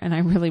somewhere. And I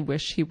really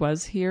wish he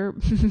was here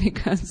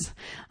because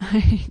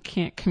I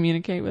can't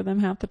communicate with him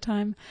half the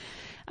time.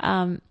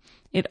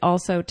 It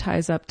also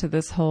ties up to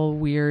this whole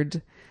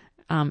weird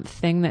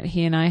thing that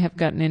he and I have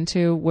gotten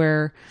into,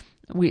 where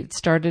we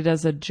started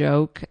as a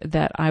joke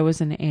that I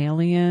was an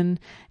alien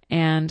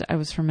and I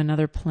was from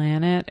another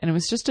planet, and it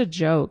was just a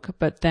joke.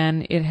 But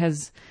then it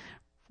has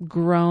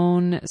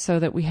grown so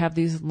that we have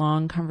these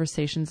long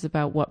conversations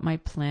about what my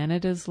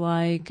planet is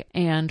like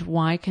and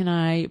why can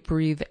I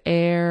breathe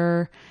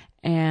air,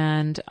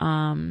 and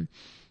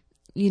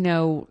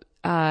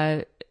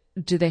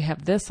do they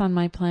have this on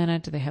my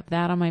planet? Do they have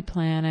that on my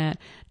planet?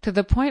 To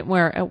the point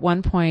where at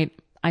one point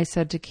I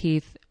said to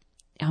Keith,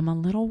 I'm a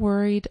little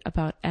worried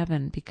about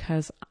Evan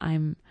because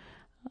I'm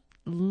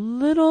a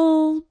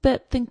little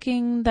bit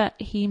thinking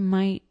that he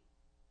might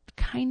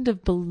kind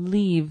of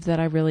believe that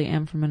I really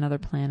am from another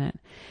planet.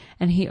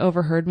 And he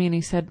overheard me and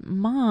he said,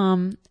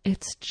 "Mom,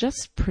 it's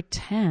just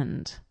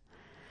pretend."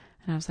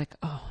 And I was like,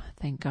 oh,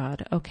 thank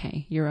God.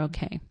 Okay, you're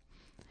okay.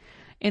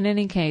 In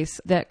any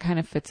case, that kind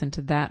of fits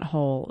into that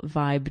whole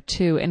vibe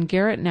too. And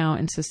Garrett now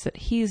insists that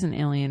he's an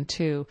alien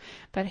too,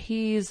 but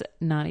he's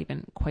not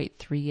even quite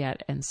 3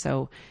 yet. And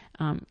so,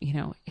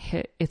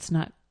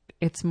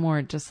 it's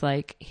more just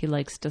like he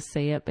likes to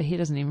say it, but he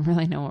doesn't even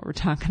really know what we're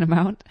talking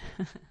about.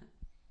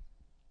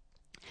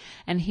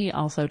 And he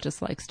also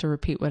just likes to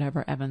repeat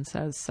whatever Evan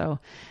says. So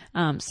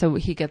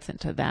he gets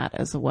into that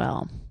as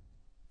well.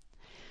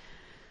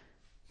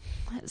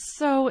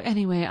 So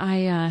anyway,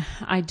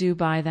 I do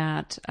buy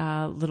that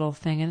little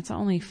thing, and it's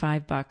only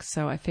 $5.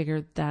 So I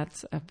figured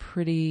that's a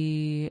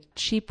pretty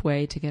cheap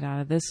way to get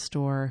out of this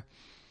store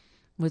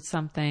with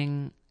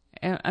something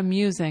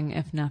amusing,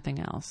 if nothing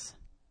else.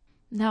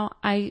 Now,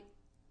 I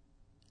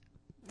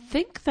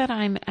think that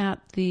I'm at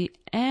the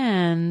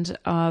end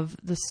of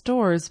the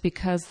stores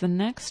because the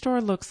next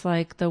store looks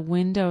like the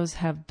windows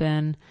have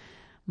been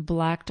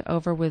blacked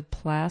over with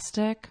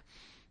plastic.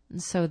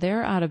 So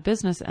they're out of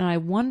business. And I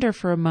wonder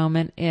for a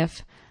moment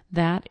if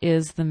that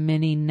is the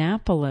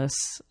Minneapolis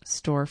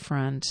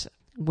storefront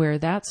where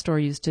that store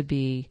used to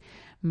be.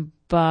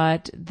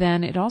 But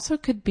then it also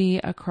could be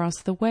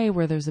across the way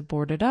where there's a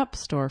boarded up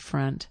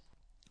storefront.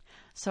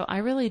 So I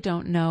really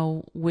don't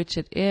know which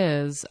it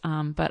is,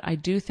 but I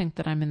do think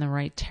that I'm in the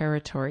right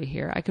territory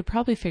here. I could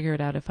probably figure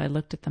it out if I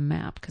looked at the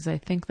map, because I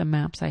think the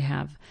maps I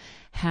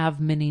have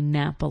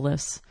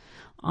Minneapolis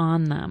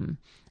on them.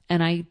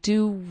 And I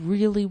do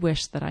really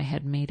wish that I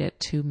had made it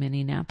to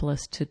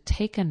Minneapolis to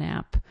take a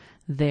nap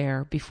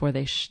there before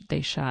they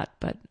shut,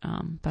 but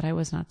I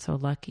was not so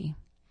lucky.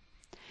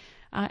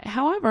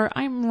 However,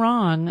 I'm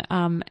wrong.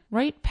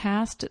 Right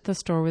past the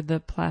store with the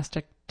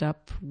plastic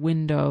up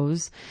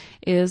windows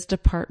is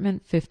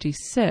Department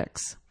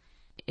 56.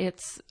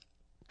 It's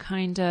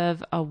kind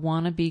of a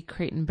wannabe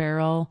Crate and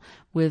Barrel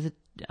with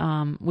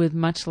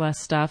much less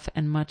stuff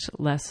and much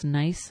less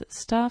nice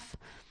stuff.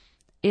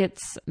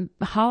 It's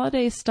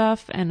holiday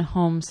stuff and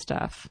home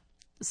stuff.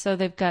 So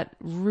they've got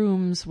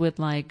rooms with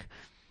like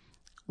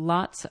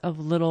lots of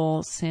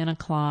little Santa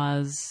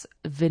Claus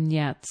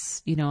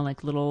vignettes,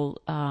 like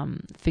little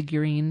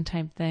figurine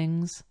type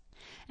things.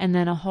 And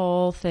then a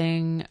whole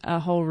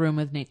room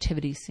with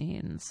nativity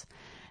scenes.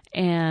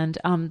 And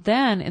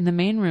then in the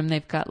main room,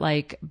 they've got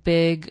like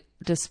big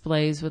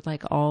displays with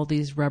like all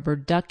these rubber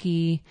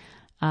ducky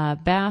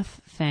bath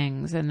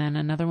things. And then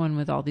another one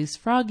with all these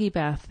froggy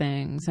bath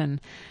things.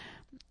 And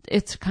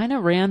it's kind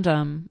of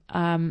random.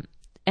 And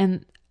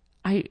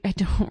I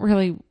don't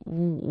really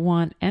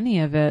want any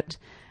of it.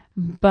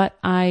 But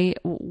I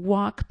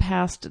walk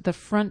past the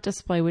front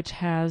display, which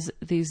has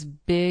these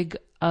big,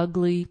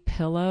 ugly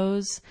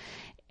pillows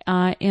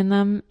in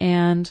them,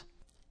 and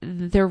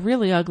they're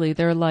really ugly.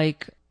 They're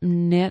like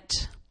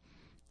knit,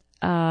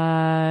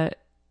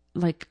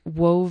 like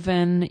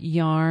woven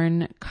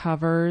yarn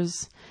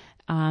covers,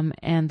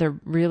 and they're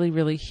really,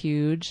 really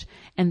huge.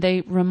 And they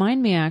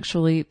remind me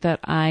actually that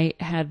I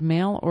had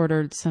mail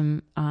ordered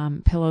some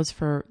pillows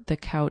for the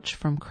couch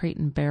from Crate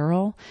and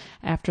Barrel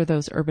after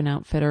those Urban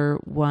Outfitter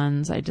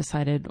ones I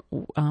decided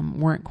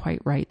weren't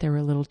quite right. They were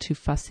a little too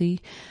fussy.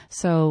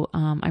 So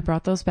I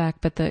brought those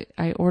back, but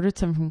I ordered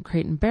some from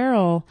Crate and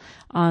Barrel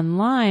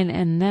online,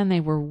 and then they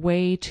were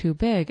way too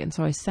big. And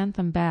so I sent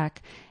them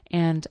back.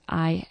 And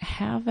I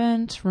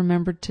haven't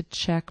remembered to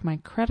check my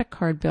credit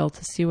card bill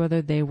to see whether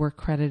they were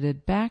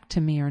credited back to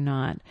me or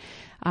not.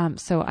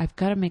 So I've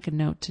got to make a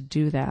note to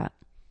do that.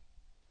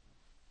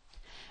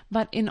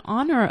 But in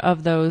honor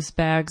of those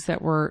bags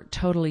that were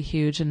totally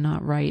huge and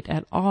not right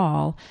at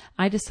all,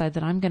 I decided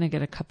that I'm going to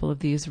get a couple of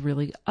these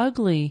really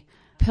ugly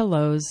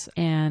pillows,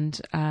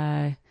 and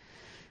they're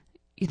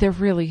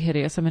really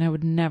hideous. I mean, I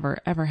would never,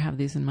 ever have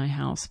these in my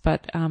house,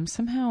 but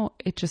somehow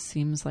it just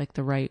seems like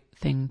the right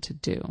thing to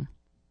do.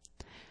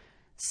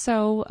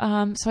 So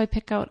I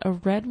pick out a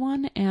red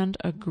one and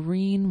a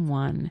green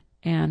one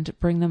and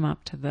bring them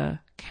up to the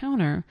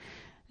counter.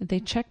 They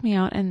check me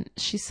out, and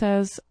she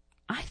says,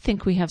 I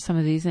think we have some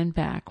of these in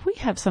back. We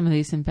have some of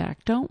these in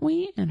back, don't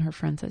we? And her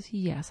friend says,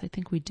 yes, I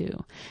think we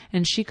do.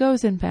 And she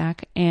goes in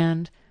back,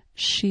 and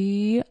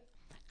she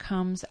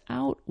comes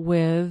out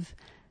with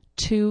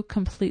two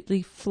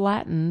completely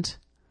flattened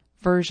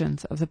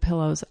versions of the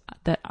pillows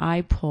that I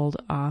pulled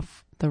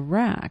off the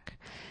rack.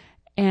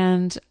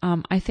 And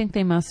I think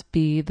they must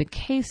be the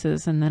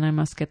cases, and then I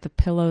must get the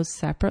pillows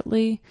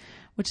separately,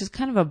 which is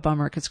kind of a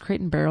bummer because Crate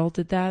and Barrel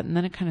did that, and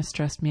then it kind of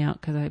stressed me out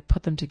because I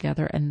put them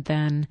together and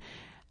then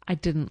I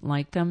didn't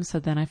like them, so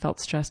then I felt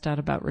stressed out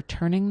about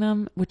returning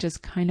them, which is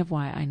kind of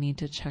why I need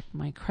to check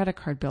my credit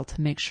card bill to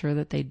make sure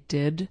that they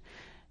did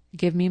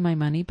give me my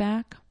money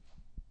back.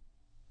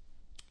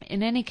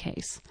 In any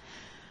case,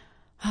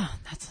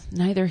 that's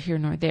neither here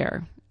nor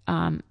there.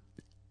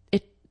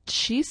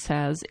 She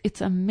says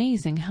it's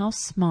amazing how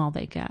small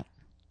they get.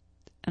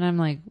 And I'm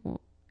like,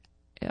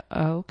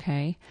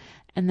 okay.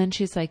 And then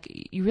she's like,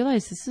 you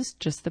realize this is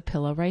just the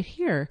pillow right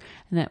here.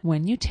 And that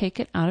when you take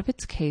it out of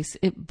its case,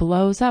 it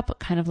blows up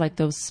kind of like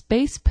those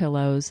space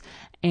pillows,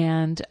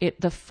 and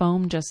the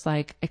foam just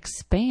like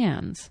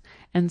expands.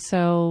 And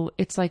so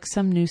it's like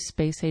some new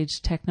space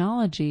age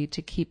technology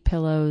to keep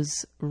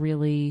pillows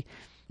really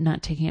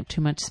not taking up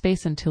too much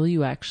space until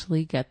you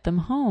actually get them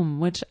home,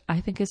 which I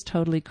think is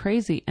totally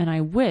crazy. And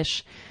I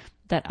wish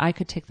that I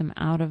could take them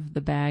out of the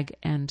bag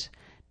and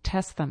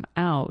test them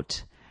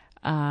out,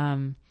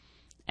 and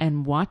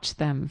watch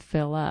them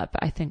fill up.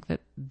 I think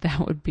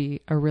that would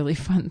be a really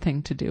fun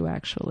thing to do,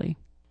 actually.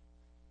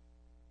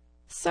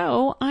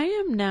 So I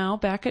am now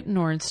back at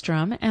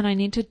Nordstrom, and I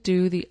need to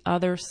do the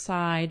other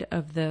side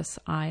of this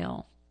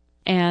aisle.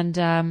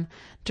 And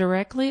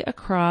directly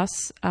across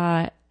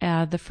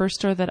the first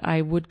store that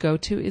I would go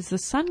to is the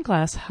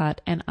Sunglass Hut,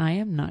 and I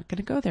am not going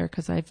to go there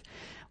because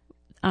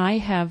I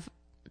have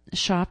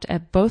shopped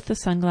at both the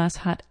Sunglass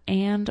Hut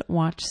and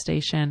Watch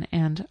Station,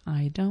 and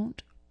I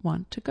don't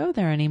want to go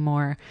there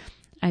anymore.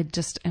 I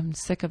just am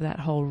sick of that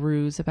whole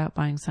ruse about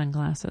buying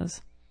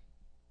sunglasses.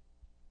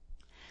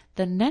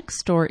 The next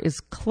store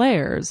is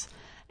Claire's,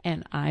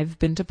 and I've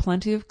been to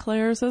plenty of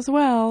Claire's as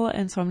well,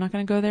 and so I'm not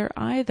going to go there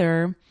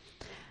either.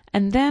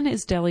 And then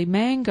is Deli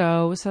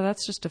Mango, so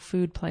that's just a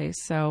food place,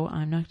 so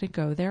I'm not going to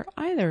go there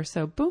either.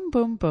 So boom,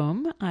 boom,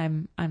 boom,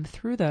 I'm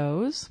through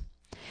those.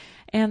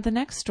 And the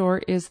next store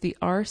is the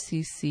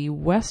RCC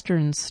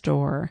Western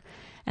Store,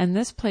 and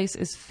this place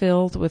is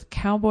filled with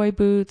cowboy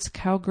boots,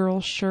 cowgirl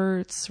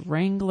shirts,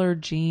 Wrangler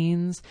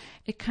jeans.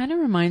 It kind of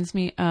reminds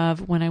me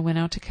of when I went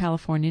out to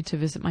California to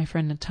visit my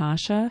friend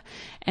Natasha,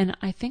 and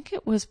I think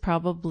it was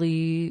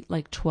probably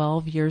like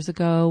 12 years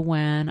ago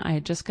when I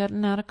had just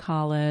gotten out of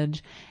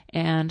college,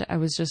 and I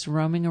was just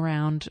roaming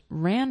around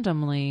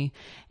randomly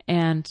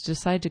and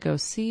decided to go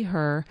see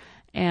her.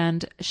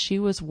 And she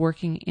was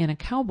working in a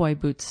cowboy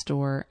boot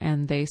store,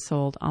 and they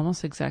sold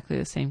almost exactly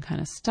the same kind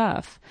of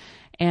stuff.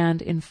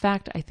 And in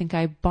fact, I think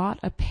I bought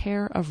a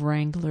pair of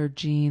Wrangler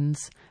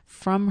jeans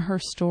from her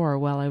store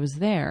while I was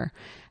there.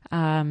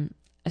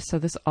 So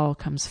this all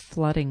comes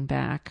flooding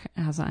back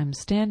as I'm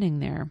standing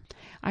there.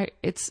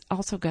 It's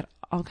also got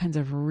all kinds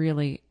of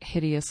really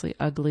hideously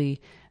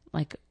ugly,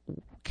 like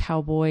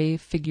cowboy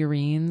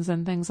figurines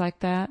and things like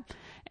that.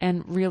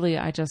 And really,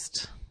 I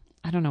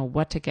don't know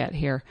what to get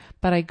here,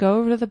 but I go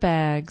over to the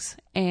bags,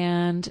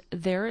 and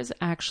there is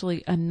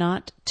actually a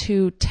not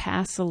too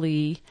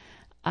tassely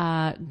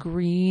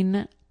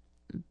green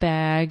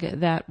bag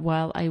that,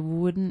 while I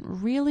wouldn't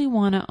really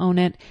want to own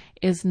it,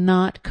 is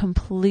not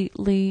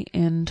completely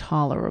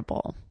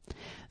intolerable.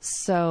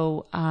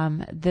 So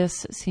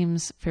this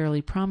seems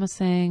fairly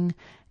promising,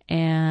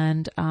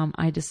 and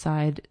I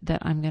decide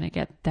that I'm going to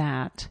get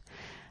that.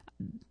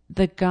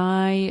 The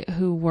guy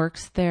who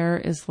works there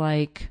is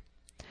like,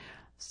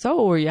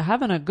 so are you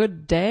having a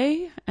good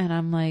day? And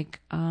I'm like,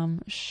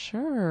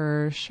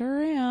 sure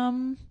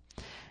am.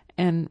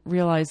 And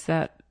realize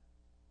that,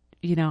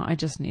 I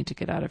just need to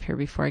get out of here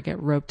before I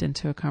get roped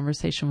into a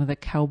conversation with a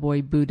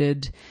cowboy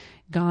booted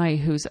guy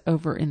who's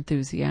over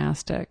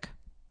enthusiastic.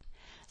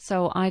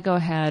 So I go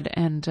ahead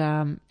and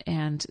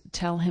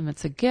tell him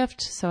it's a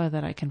gift so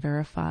that I can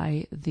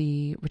verify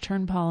the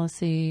return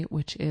policy,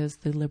 which is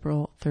the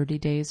liberal 30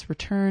 days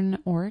return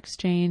or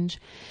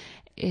exchange.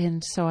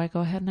 And so I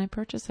go ahead and I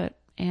purchase it.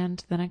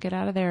 And then I get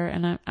out of there,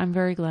 and I'm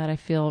very glad. I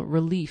feel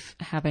relief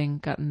having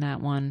gotten that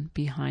one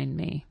behind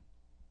me.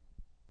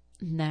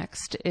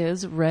 Next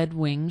is Red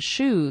Wing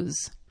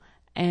shoes.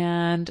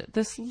 And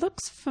this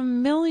looks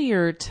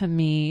familiar to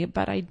me,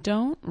 but I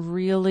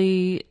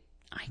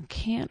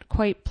can't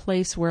quite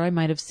place where I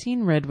might have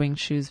seen Red Wing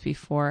shoes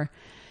before.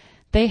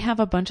 They have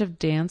a bunch of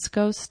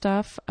Dansko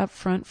stuff up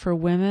front for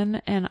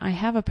women, and I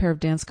have a pair of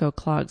Dansko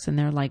clogs, and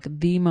they're like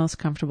the most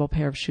comfortable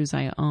pair of shoes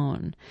I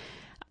own.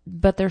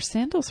 But their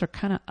sandals are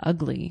kind of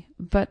ugly.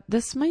 But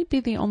this might be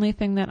the only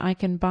thing that I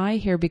can buy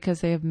here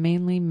because they have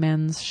mainly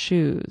men's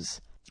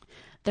shoes.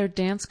 Their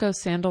Dansko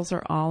sandals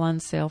are all on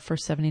sale for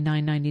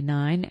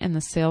 $79.99, and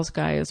the sales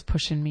guy is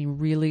pushing me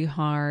really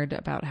hard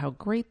about how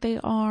great they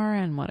are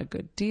and what a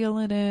good deal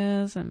it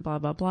is and blah,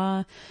 blah,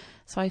 blah.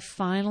 So I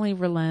finally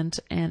relent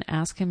and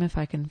ask him if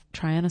I can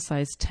try on a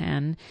size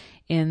 10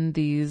 in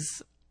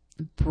these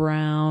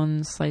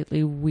brown,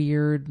 slightly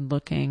weird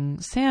looking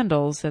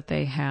sandals that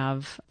they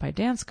have by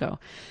Dansko.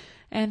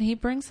 And he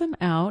brings them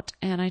out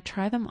and I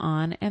try them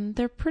on and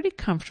they're pretty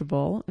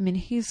comfortable. I mean,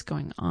 he's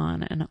going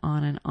on and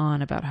on and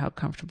on about how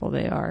comfortable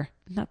they are.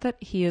 Not that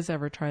he has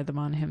ever tried them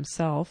on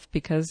himself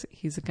because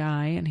he's a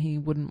guy and he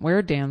wouldn't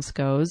wear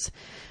Danskos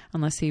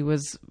unless he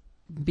was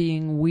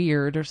being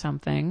weird or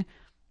something.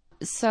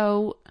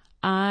 So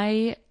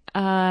I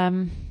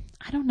don't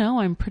know.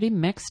 I'm pretty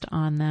mixed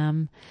on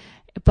them.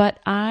 But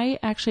I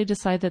actually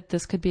decided that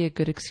this could be a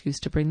good excuse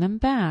to bring them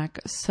back.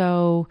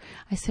 So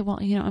I said, well,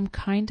 I'm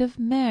kind of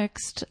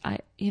mixed.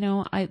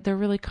 They're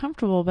really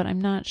comfortable, but I'm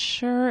not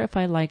sure if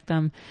I like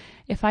them.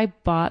 If I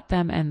bought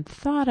them and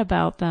thought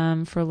about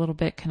them for a little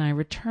bit, can I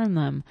return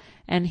them?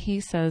 And he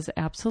says,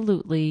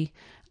 absolutely.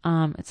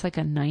 It's like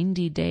a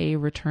 90-day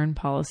return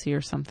policy or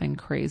something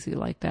crazy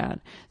like that.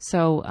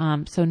 So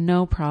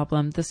no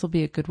problem. This will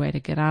be a good way to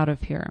get out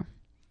of here.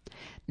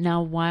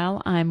 Now,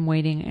 while I'm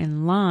waiting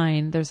in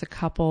line, there's a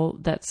couple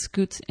that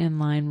scoots in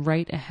line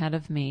right ahead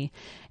of me,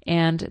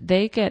 and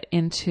they get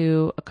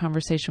into a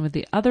conversation with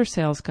the other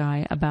sales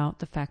guy about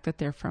the fact that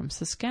they're from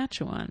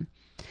Saskatchewan.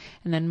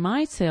 And then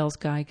my sales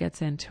guy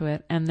gets into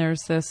it, and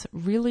there's this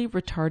really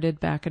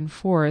retarded back and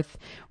forth,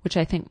 which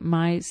I think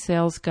my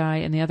sales guy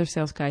and the other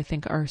sales guy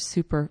think are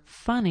super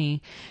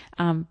funny,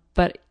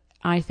 but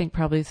I think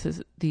probably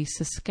the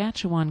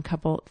Saskatchewan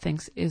couple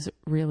thinks is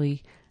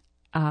really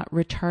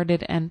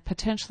retarded and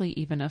potentially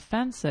even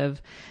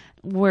offensive,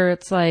 where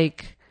it's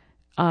like,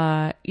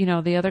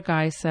 the other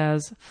guy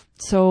says,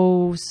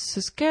 so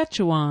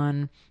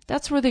Saskatchewan,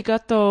 that's where they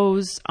got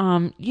those,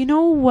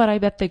 what I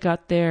bet they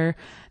got there?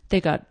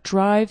 They got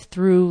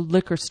drive-through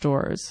liquor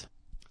stores.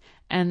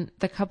 And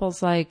the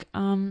couple's like,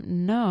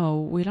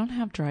 no, we don't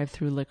have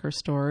drive-through liquor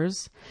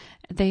stores.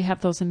 They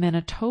have those in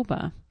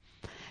Manitoba.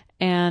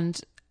 And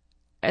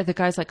the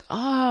guy's like,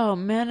 oh,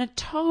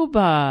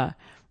 Manitoba.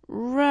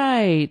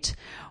 Right.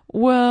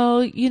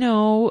 Well,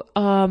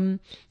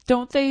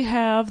 don't they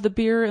have the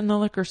beer and the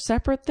liquor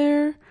separate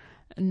there?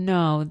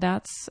 No,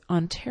 that's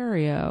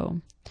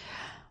Ontario.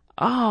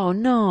 Oh,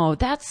 no,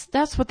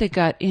 that's what they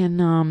got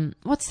in,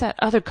 what's that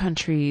other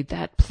country,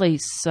 that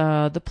place,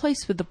 the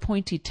place with the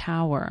pointy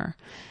tower.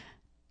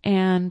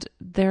 And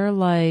they're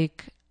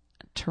like,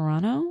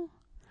 Toronto?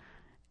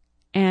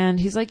 And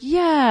he's like,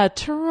 yeah,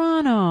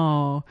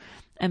 Toronto.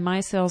 And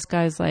my sales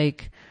guy's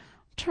like,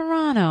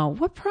 Toronto.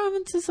 What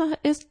province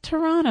is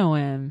Toronto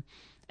in?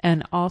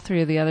 And all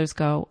three of the others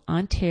go,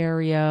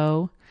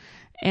 Ontario.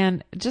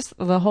 And just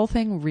the whole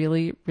thing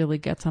really, really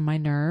gets on my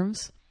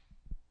nerves.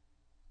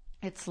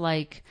 It's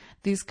like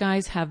these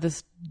guys have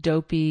this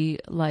Dopey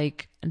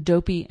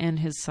and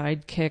his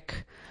sidekick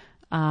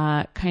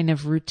kind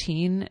of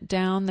routine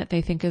down that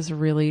they think is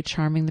really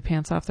charming the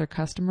pants off their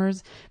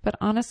customers. But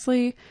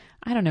honestly,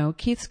 I don't know.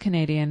 Keith's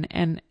Canadian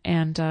and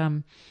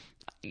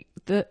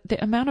the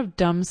amount of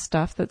dumb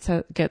stuff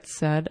that gets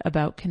said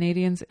about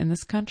Canadians in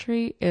this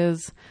country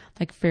is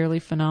like fairly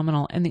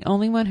phenomenal. And the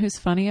only one who's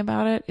funny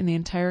about it in the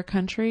entire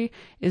country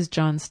is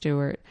Jon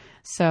Stewart.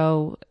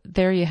 So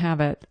there you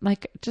have it.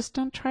 Like, just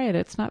don't try it.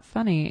 It's not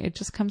funny. It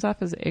just comes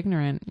off as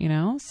ignorant,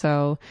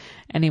 So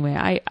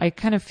anyway, I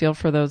kind of feel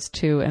for those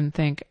two and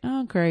think,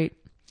 oh, great.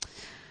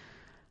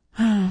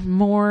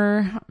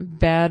 More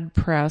bad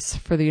press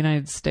for the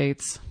United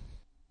States.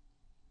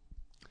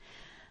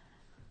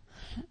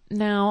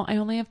 Now, I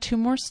only have two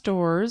more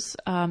stores.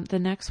 The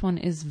next one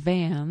is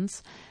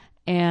Vans.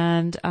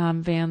 And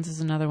Vans is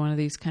another one of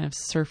these kind of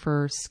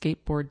surfer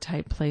skateboard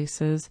type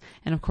places.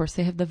 And of course,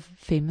 they have the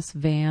famous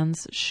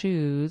Vans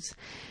shoes.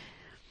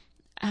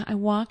 I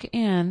walk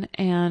in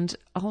and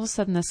all of a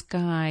sudden this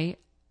guy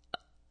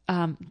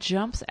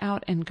jumps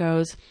out and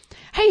goes,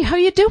 "Hey, how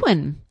you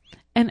doing?"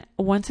 And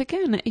once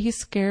again, he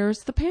scares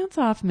the pants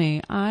off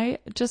me. I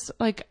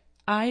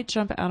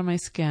jump out of my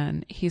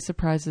skin. He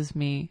surprises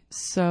me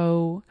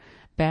so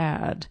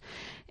bad.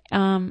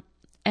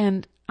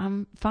 And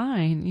I'm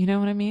fine. You know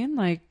what I mean?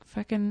 Like,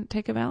 fucking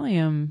take a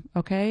Valium.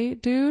 Okay,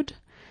 dude?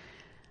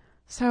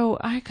 So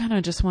I kind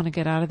of just want to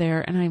get out of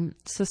there. And I'm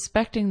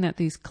suspecting that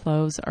these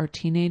clothes are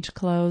teenage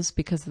clothes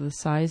because of the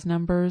size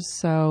numbers.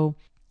 So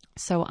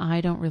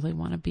I don't really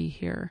want to be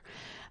here.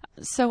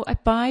 So I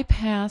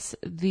bypass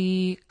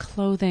the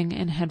clothing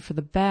and head for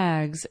the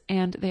bags,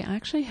 and they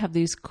actually have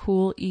these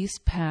cool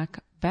Eastpak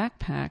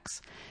backpacks.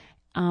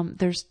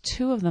 There's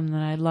two of them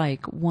that I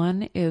like.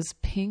 One is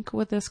pink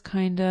with this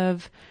kind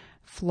of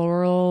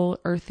floral,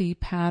 earthy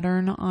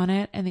pattern on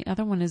it, and the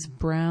other one is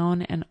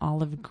brown and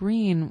olive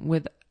green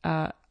with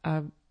a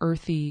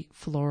earthy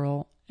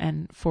floral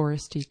and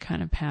foresty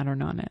kind of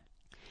pattern on it.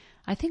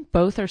 I think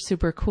both are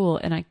super cool,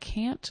 and I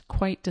can't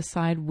quite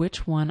decide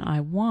which one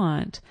I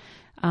want.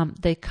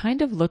 They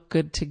kind of look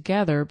good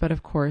together, but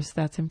of course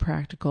that's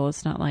impractical.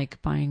 It's not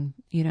like buying,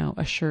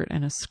 a shirt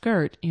and a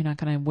skirt. You're not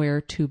going to wear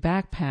two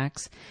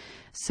backpacks.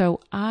 So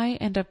I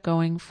end up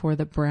going for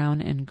the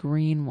brown and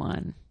green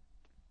one.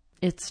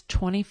 It's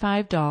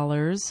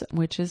 $25,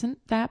 which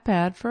isn't that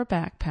bad for a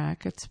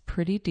backpack. It's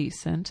pretty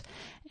decent.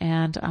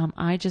 And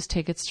I just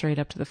take it straight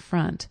up to the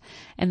front.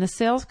 And the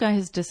sales guy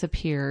has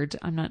disappeared.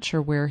 I'm not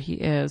sure where he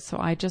is. So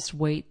I just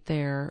wait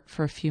there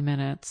for a few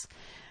minutes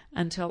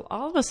until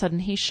all of a sudden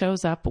he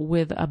shows up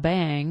with a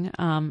bang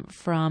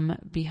from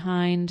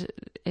behind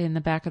in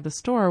the back of the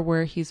store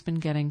where he's been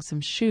getting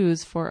some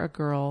shoes for a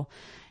girl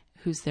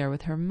who's there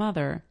with her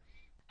mother.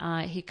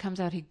 He comes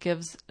out, he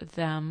gives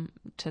them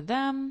to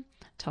them,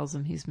 tells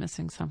them he's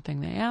missing something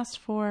they asked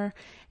for,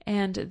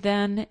 and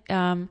then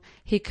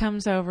he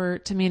comes over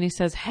to me and he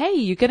says, "Hey,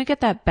 you gonna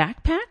get that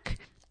backpack?"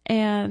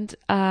 And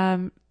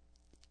I'm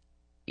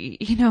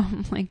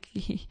like,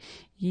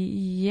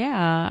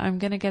 yeah, I'm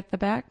going to get the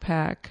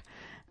backpack.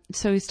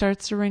 So he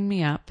starts to ring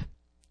me up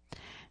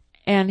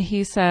and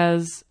he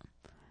says,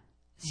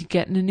 "You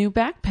getting a new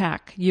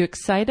backpack? You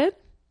excited?"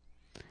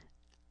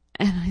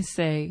 And I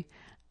say,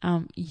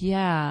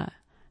 yeah,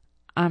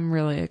 I'm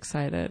really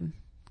excited.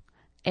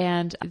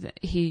 And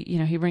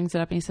he rings it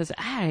up and he says,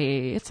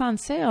 "Hey, it's on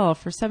sale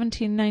for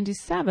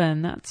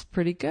 $17.97. That's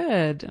pretty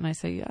good." And I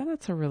say, "Yeah,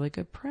 that's a really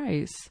good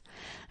price."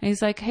 And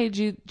he's like, "Hey,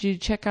 did you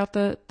check out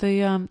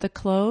the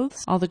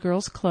clothes? All the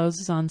girls' clothes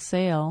is on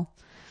sale."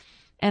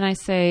 And I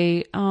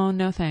say, "Oh,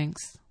 no,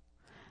 thanks."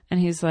 And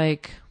he's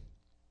like,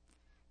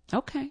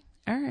 "Okay,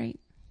 all right."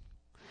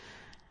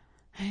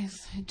 And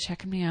he's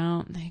checking me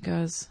out and he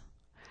goes,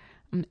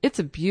 "It's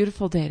a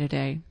beautiful day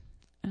today."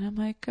 And I'm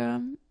like,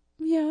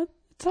 yeah,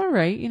 it's all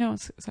right.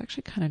 It's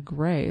actually kind of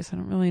gray, so I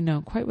don't really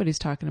know quite what he's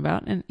talking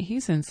about. And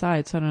he's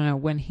inside, so I don't know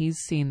when he's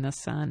seen the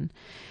sun.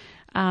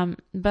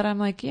 But I'm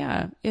like,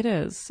 yeah, it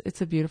is.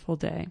 It's a beautiful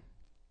day.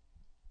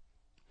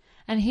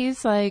 And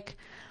he's like,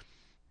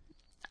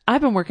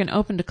 "I've been working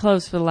open to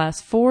close for the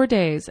last 4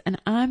 days,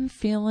 and I'm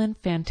feeling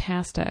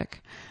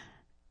fantastic."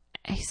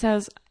 He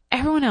says,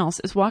 "Everyone else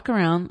is walking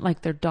around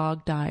like their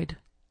dog died."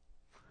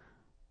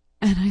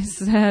 And I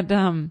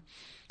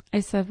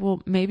said,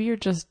 "Well, maybe you're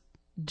just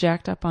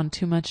jacked up on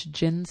too much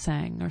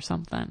ginseng or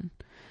something."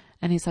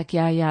 And he's like,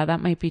 yeah,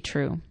 that might be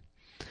true.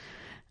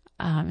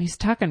 He's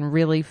talking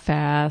really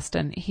fast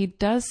and he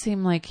does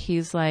seem like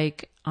he's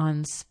like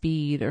on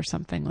speed or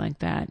something like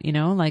that,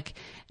 like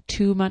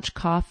too much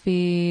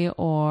coffee,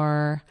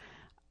 or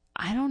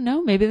I don't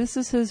know, maybe this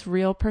is his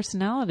real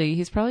personality.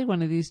 He's probably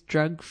one of these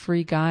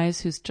drug-free guys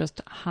who's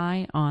just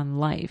high on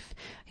life.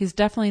 He's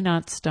definitely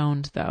not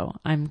stoned though.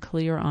 I'm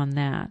clear on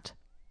that.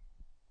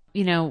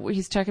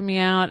 He's checking me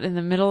out in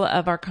the middle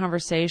of our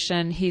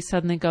conversation. He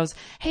suddenly goes,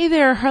 "Hey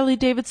there, Harley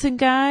Davidson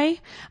guy.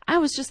 I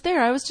was just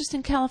there. I was just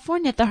in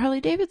California at the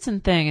Harley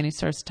Davidson thing." And he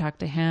starts to talk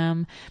to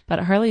him, but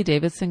Harley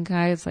Davidson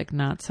guy is like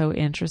not so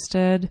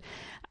interested.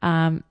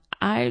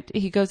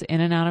 He goes in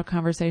and out of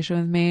conversation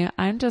with me.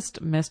 I'm just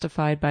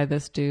mystified by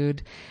this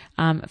dude.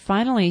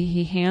 Finally,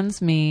 he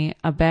hands me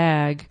a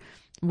bag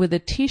with a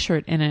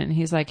t-shirt in it and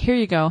he's like, "Here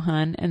you go,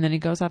 hun." And then he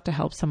goes off to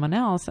help someone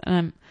else.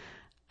 And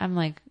I'm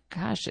like,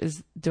 gosh,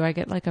 do I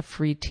get like a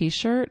free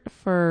t-shirt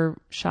for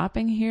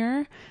shopping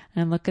here?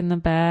 And I look in the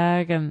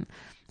bag and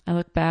I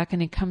look back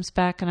and he comes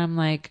back and I'm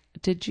like,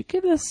 "Did you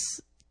give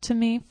this to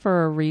me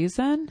for a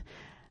reason?"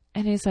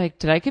 And he's like,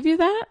 "Did I give you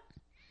that?"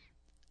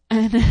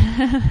 And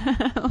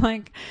I'm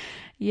like,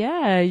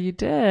 "Yeah, you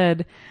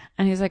did."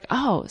 And he's like,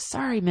 "Oh,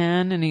 sorry,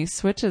 man." And he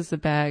switches the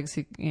bags.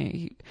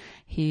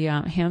 He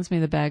hands me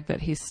the bag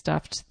that he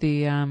stuffed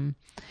the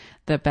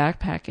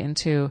backpack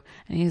into.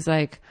 And he's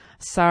like,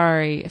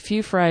 "Sorry, a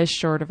few fries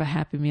short of a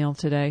Happy Meal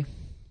today."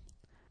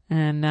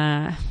 And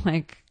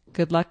like,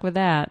 good luck with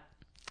that.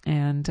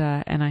 And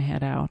I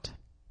head out.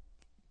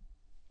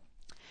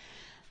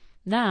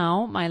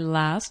 Now, my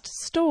last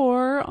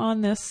store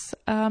on this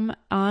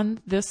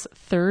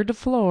third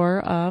floor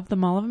of the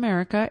Mall of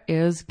America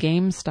is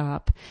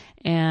GameStop.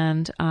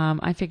 And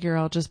I figure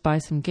I'll just buy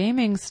some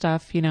gaming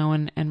stuff,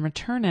 and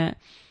return it.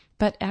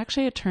 But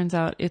actually it turns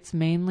out it's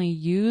mainly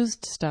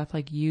used stuff,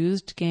 like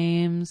used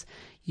games,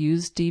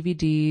 used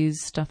DVDs,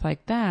 stuff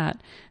like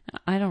that.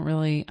 I'm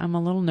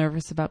a little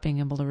nervous about being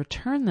able to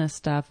return this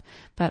stuff,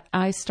 but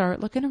I start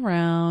looking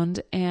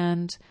around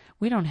and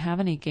we don't have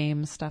any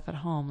game stuff at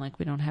home. Like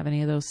we don't have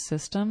any of those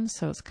systems,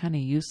 so it's kind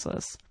of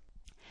useless.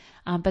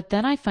 But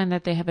then I find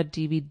that they have a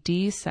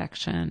DVD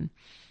section,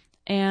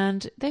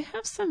 and they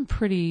have some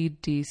pretty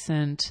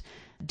decent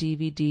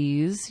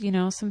DVDs,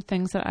 some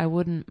things that I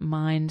wouldn't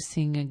mind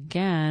seeing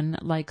again,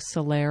 like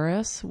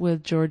Solaris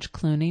with George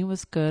Clooney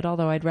was good,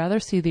 although I'd rather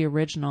see the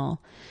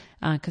original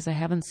because I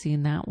haven't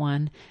seen that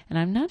one, and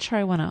I'm not sure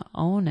I want to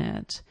own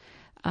it,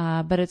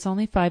 but it's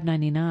only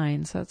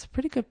 $5.99, so it's a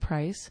pretty good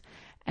price.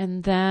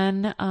 And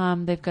then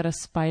they've got a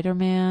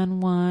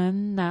Spider-Man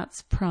one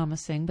that's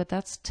promising, but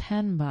that's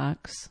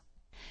 $10.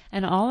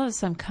 And all of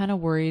this, I'm kind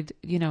of worried,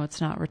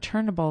 it's not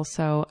returnable.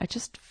 So I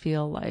just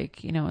feel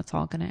like, it's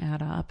all going to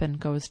add up and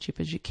go as cheap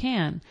as you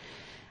can.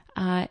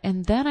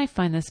 And then I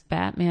find this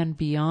Batman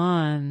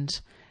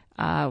Beyond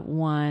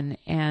one,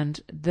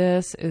 and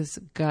this is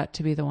got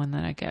to be the one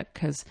that I get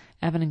because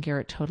Evan and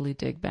Garrett totally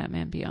dig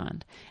Batman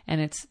Beyond. And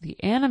it's the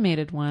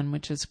animated one,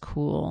 which is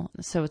cool.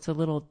 So it's a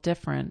little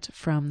different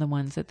from the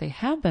ones that they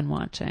have been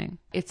watching.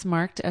 It's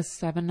marked as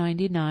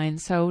 $7.99,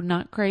 so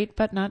not great,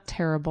 but not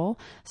terrible.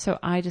 So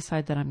I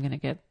decide that I'm going to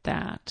get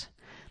that.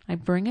 I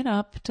bring it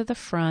up to the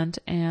front,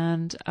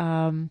 and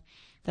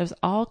there's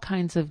all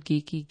kinds of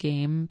geeky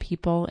game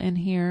people in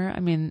here. I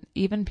mean,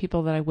 even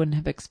people that I wouldn't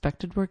have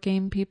expected were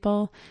game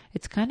people.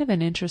 It's kind of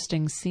an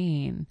interesting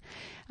scene.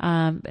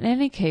 In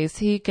any case,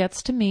 he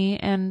gets to me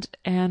and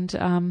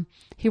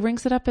he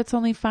rings it up. It's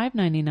only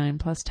 $5.99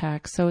 plus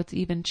tax, so it's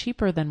even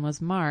cheaper than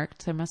was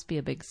marked. There must be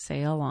a big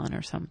sale on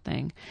or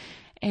something.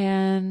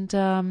 And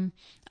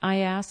I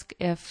ask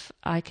if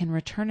I can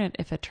return it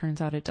if it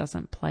turns out it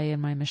doesn't play in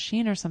my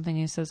machine or something.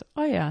 He says,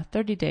 oh yeah,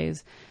 30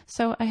 days.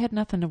 So I had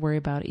nothing to worry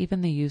about.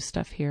 Even the used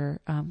stuff here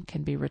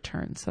can be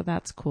returned. So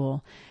that's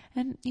cool.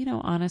 And,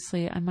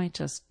 honestly, I might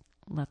just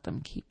let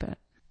them keep it.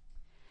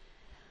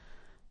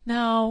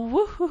 Now,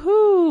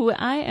 woohoo!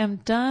 I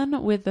am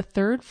done with the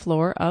third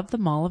floor of the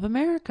Mall of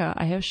America.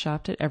 I have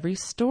shopped at every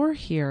store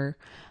here.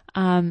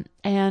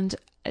 And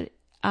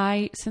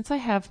since I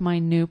have my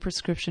new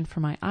prescription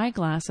for my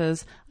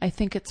eyeglasses, I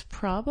think it's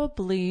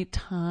probably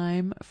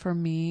time for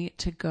me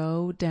to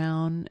go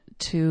down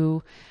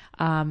to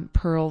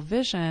Pearl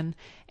Vision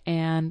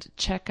and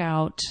check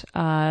out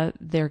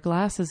their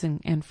glasses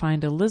and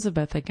find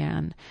Elizabeth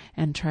again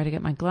and try to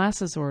get my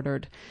glasses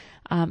ordered.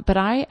 But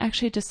I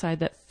actually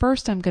decide that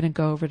first I'm going to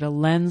go over to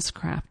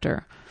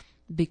LensCrafter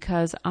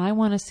because I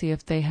want to see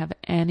if they have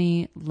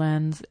any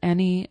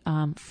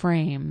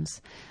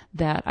frames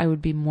that I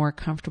would be more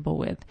comfortable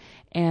with.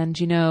 And,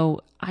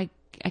 I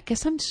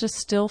guess I'm just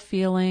still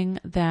feeling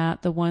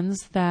that the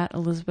ones that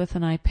Elizabeth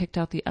and I picked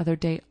out the other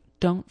day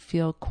don't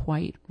feel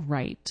quite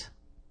right.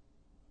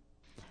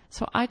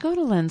 So I go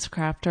to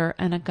LensCrafter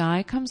and a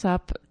guy comes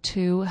up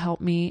to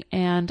help me,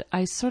 and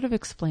I sort of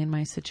explain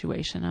my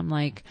situation. I'm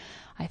like,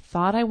 I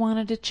thought I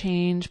wanted to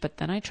change, but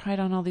then I tried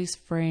on all these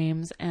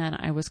frames and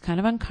I was kind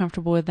of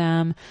uncomfortable with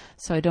them.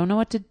 So I don't know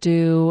what to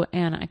do,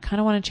 and I kind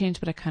of want to change,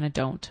 but I kind of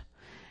don't.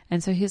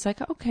 And so he's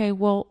like, okay,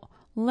 well,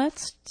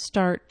 let's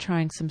start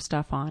trying some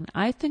stuff on.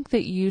 I think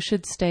that you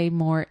should stay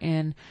more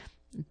in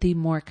the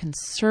more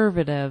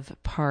conservative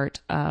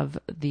part of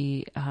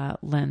the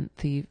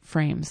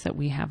frames that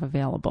we have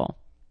available.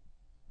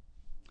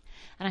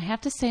 And I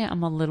have to say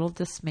I'm a little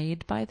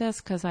dismayed by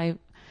this because I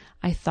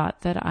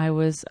thought that I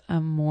was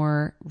a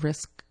more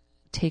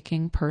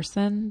risk-taking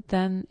person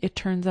than it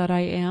turns out I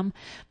am.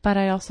 But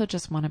I also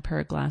just want a pair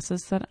of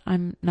glasses that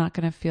I'm not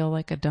going to feel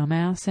like a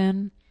dumbass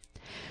in.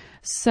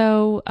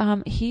 So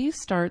he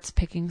starts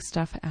picking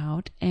stuff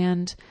out,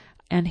 and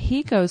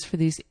he goes for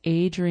these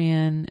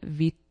Adrian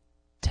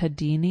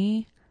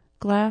Vittadini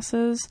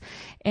glasses,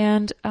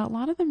 and a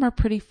lot of them are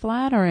pretty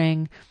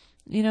flattering.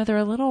 They're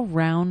a little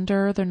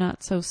rounder. They're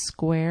not so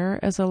square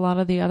as a lot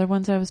of the other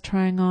ones I was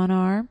trying on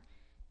are.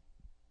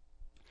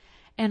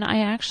 And I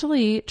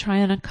actually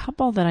try on a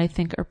couple that I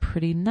think are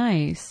pretty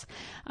nice.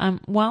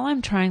 While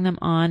I'm trying them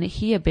on,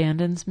 he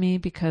abandons me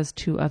because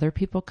two other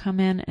people come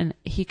in, and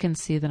he can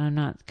see that I'm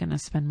not going to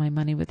spend my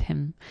money with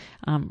him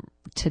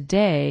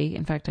today.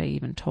 In fact, I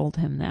even told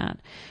him that.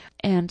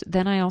 And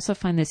then I also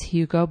find this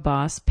Hugo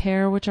Boss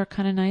pair, which are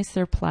kind of nice.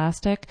 They're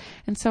plastic.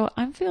 And so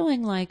I'm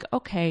feeling like,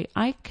 okay,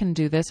 I can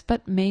do this,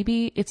 but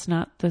maybe it's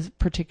not the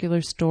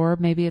particular store.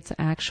 Maybe it's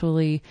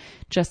actually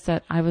just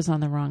that I was on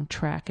the wrong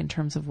track in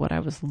terms of what I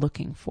was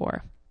looking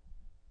for.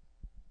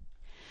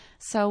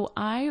 So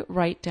I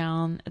write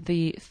down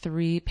the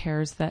 3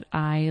 pairs that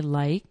I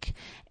like,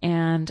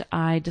 and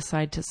I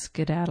decide to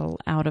skedaddle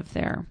out of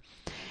there.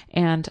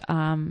 And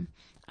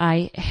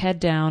I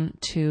head down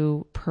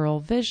to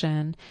Pearl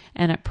Vision,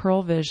 and at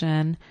Pearl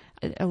Vision,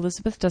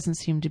 Elizabeth doesn't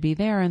seem to be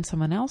there, and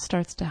someone else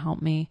starts to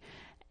help me,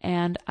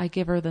 and I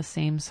give her the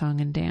same song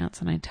and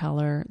dance, and I tell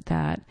her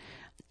that,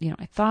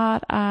 I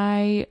thought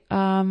I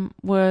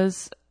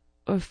was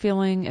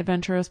feeling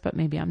adventurous, but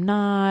maybe I'm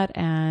not,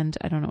 and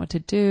I don't know what to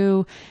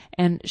do.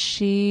 And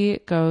she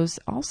goes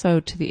also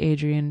to the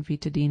Adrian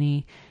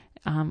Vittadini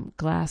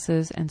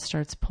glasses and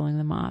starts pulling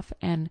them off.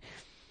 And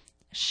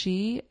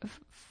she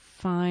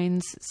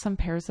finds some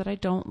pairs that I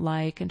don't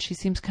like, and she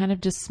seems kind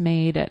of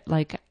dismayed at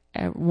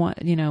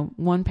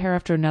one pair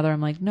after another.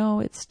 I'm like, no,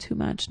 it's too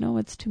much. No,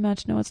 it's too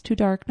much. No, it's too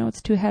dark. No,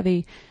 it's too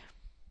heavy.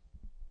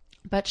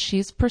 But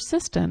she's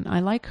persistent.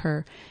 I like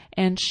her.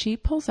 And she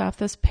pulls off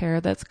this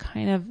pair that's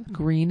kind of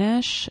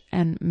greenish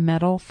and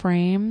metal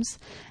frames.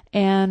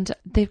 And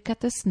they've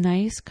got this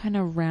nice kind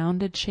of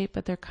rounded shape,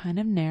 but they're kind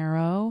of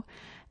narrow.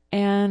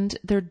 And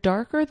they're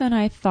darker than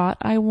I thought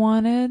I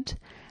wanted,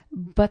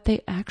 but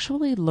they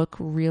actually look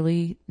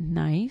really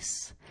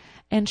nice.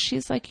 And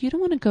she's like, you don't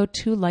want to go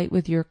too light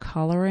with your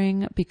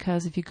coloring,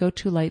 because if you go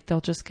too light,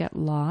 they'll just get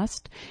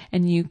lost.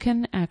 And you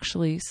can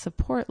actually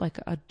support like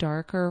a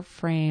darker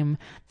frame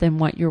than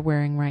what you're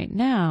wearing right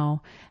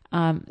now.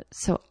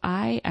 So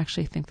I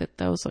actually think that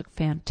those look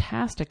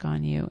fantastic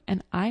on you.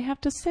 And I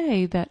have to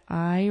say that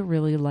I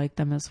really like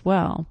them as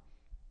well.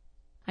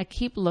 I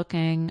keep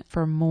looking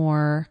for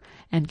more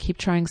and keep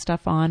trying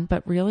stuff on,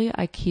 but really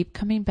I keep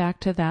coming back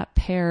to that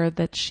pair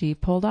that she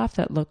pulled off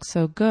that looks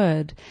so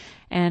good.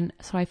 And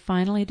so I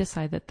finally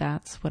decide that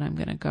that's what I'm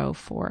going to go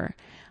for.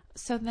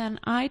 So then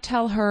I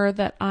tell her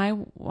that I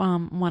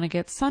want to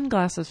get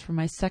sunglasses for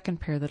my second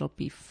pair that'll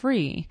be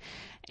free.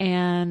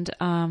 And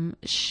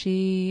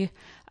she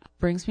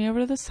brings me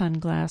over to the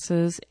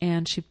sunglasses,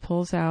 and she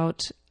pulls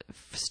out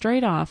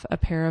straight off a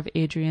pair of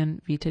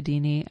Adrian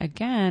Vittadini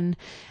again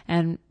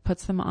and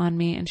puts them on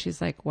me. And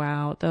she's like,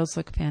 wow, those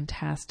look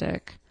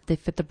fantastic. They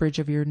fit the bridge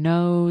of your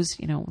nose,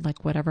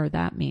 like whatever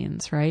that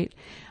means, right?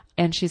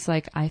 And she's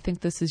like, I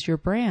think this is your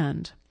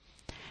brand.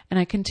 And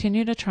I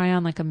continue to try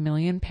on like a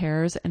million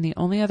pairs. And the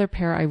only other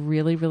pair I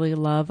really, really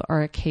love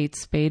are a Kate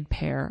Spade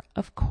pair.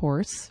 Of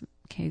course,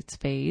 Kate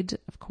Spade,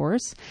 of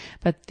course,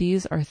 but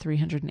these are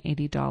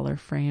 $380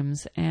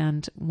 frames.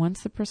 And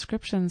once the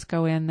prescriptions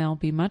go in, they'll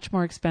be much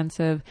more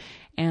expensive.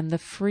 And the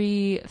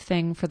free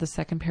thing for the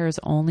second pair is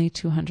only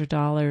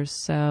 $200.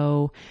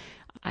 So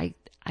I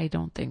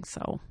don't think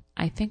so.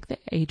 I think the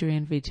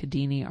Adrian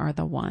Vittadini are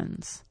the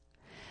ones.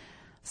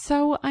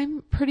 So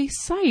I'm pretty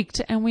psyched,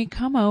 and we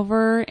come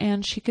over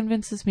and she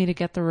convinces me to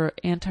get the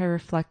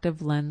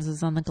anti-reflective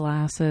lenses on the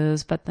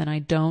glasses, but then I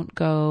don't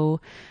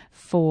go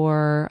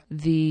for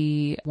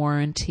the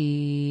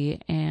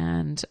warranty,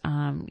 and,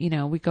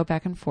 we go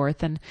back and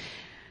forth, and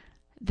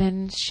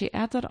then she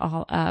adds it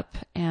all up,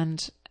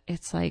 and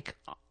it's like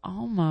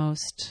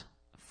almost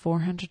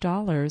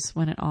 $400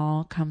 when it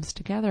all comes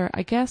together.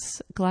 I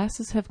guess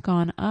glasses have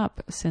gone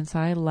up since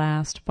I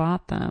last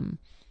bought them.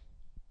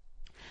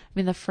 I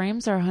mean, the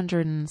frames are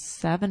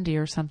 170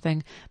 or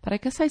something, but I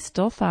guess I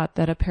still thought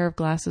that a pair of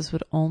glasses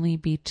would only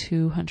be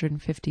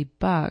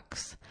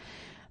 $250.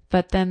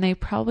 But then they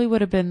probably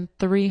would have been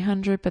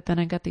 $300, but then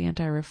I got the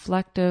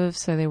anti-reflective,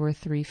 so they were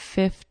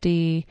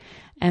 $350.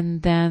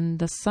 And then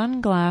the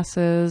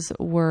sunglasses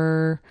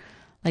were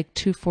like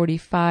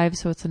 $245,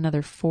 so it's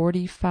another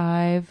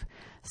 $45.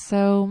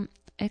 So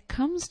it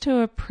comes to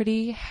a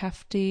pretty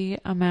hefty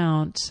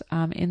amount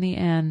in the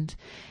end.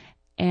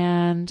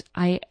 And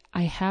I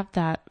have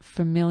that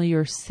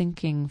familiar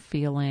sinking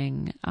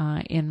feeling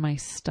in my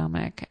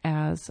stomach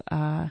as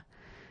I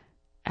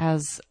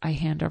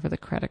hand over the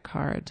credit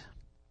card.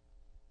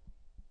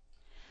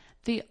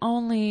 The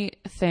only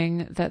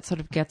thing that sort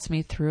of gets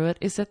me through it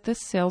is that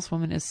this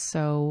saleswoman is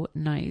so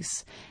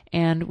nice.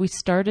 And we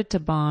started to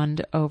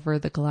bond over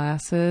the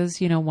glasses,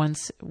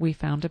 once we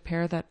found a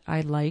pair that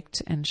I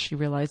liked, and she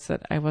realized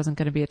that I wasn't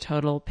going to be a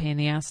total pain in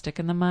the ass, stick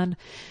in the mud.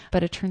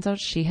 But it turns out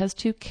she has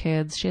 2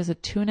 kids. She has a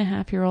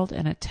 2.5-year-old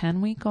and a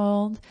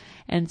 10-week-old.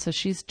 And so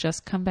she's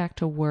just come back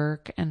to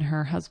work, and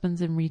her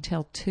husband's in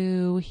retail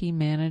too. He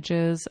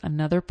manages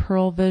another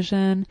Pearl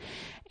Vision.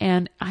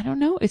 And I don't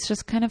know, it's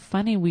just kind of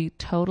funny. We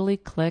totally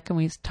click, and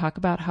we talk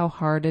about how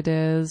hard it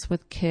is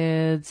with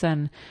kids.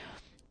 And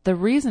the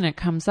reason it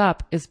comes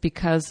up is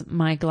because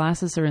my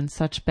glasses are in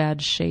such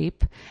bad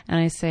shape. And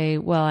I say,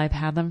 well, I've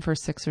had them for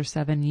 6 or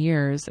 7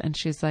 years. And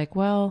she's like,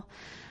 well,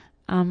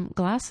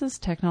 glasses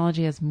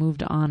technology has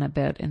moved on a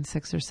bit in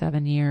 6 or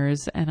 7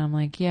 years. And I'm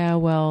like, yeah,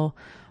 well,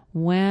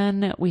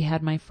 when we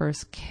had my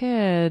first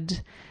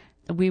kid,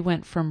 we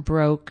went from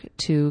broke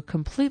to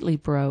completely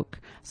broke.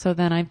 So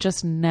then I've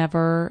just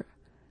never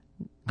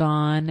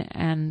gone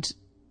and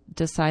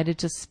decided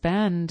to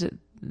spend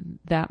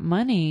that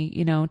money,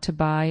 to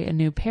buy a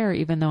new pair,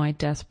 even though I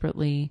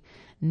desperately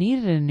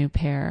needed a new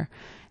pair.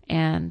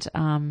 And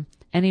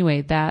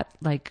anyway, that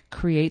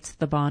creates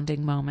the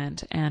bonding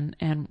moment.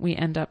 And we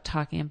end up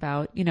talking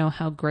about,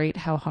 how great,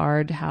 how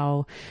hard,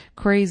 how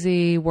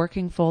crazy,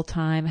 working full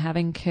time,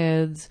 having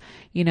kids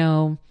in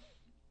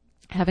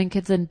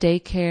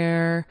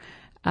daycare,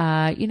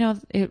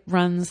 It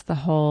runs the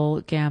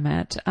whole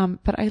gamut.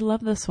 But I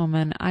love this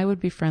woman. I would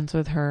be friends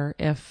with her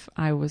if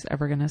I was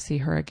ever going to see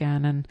her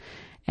again.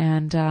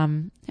 And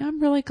I'm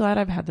really glad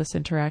I've had this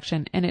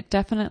interaction, and it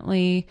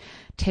definitely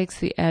takes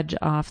the edge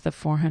off the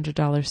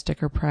 $400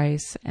 sticker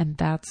price, and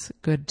that's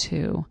good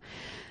too.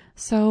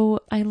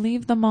 So I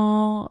leave the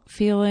mall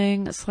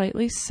feeling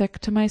slightly sick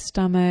to my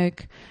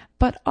stomach,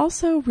 but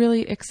also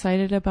really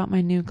excited about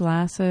my new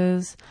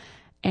glasses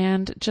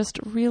and just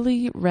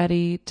really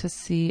ready to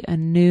see a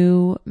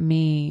new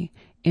me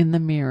in the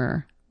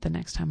mirror the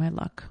next time I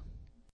look.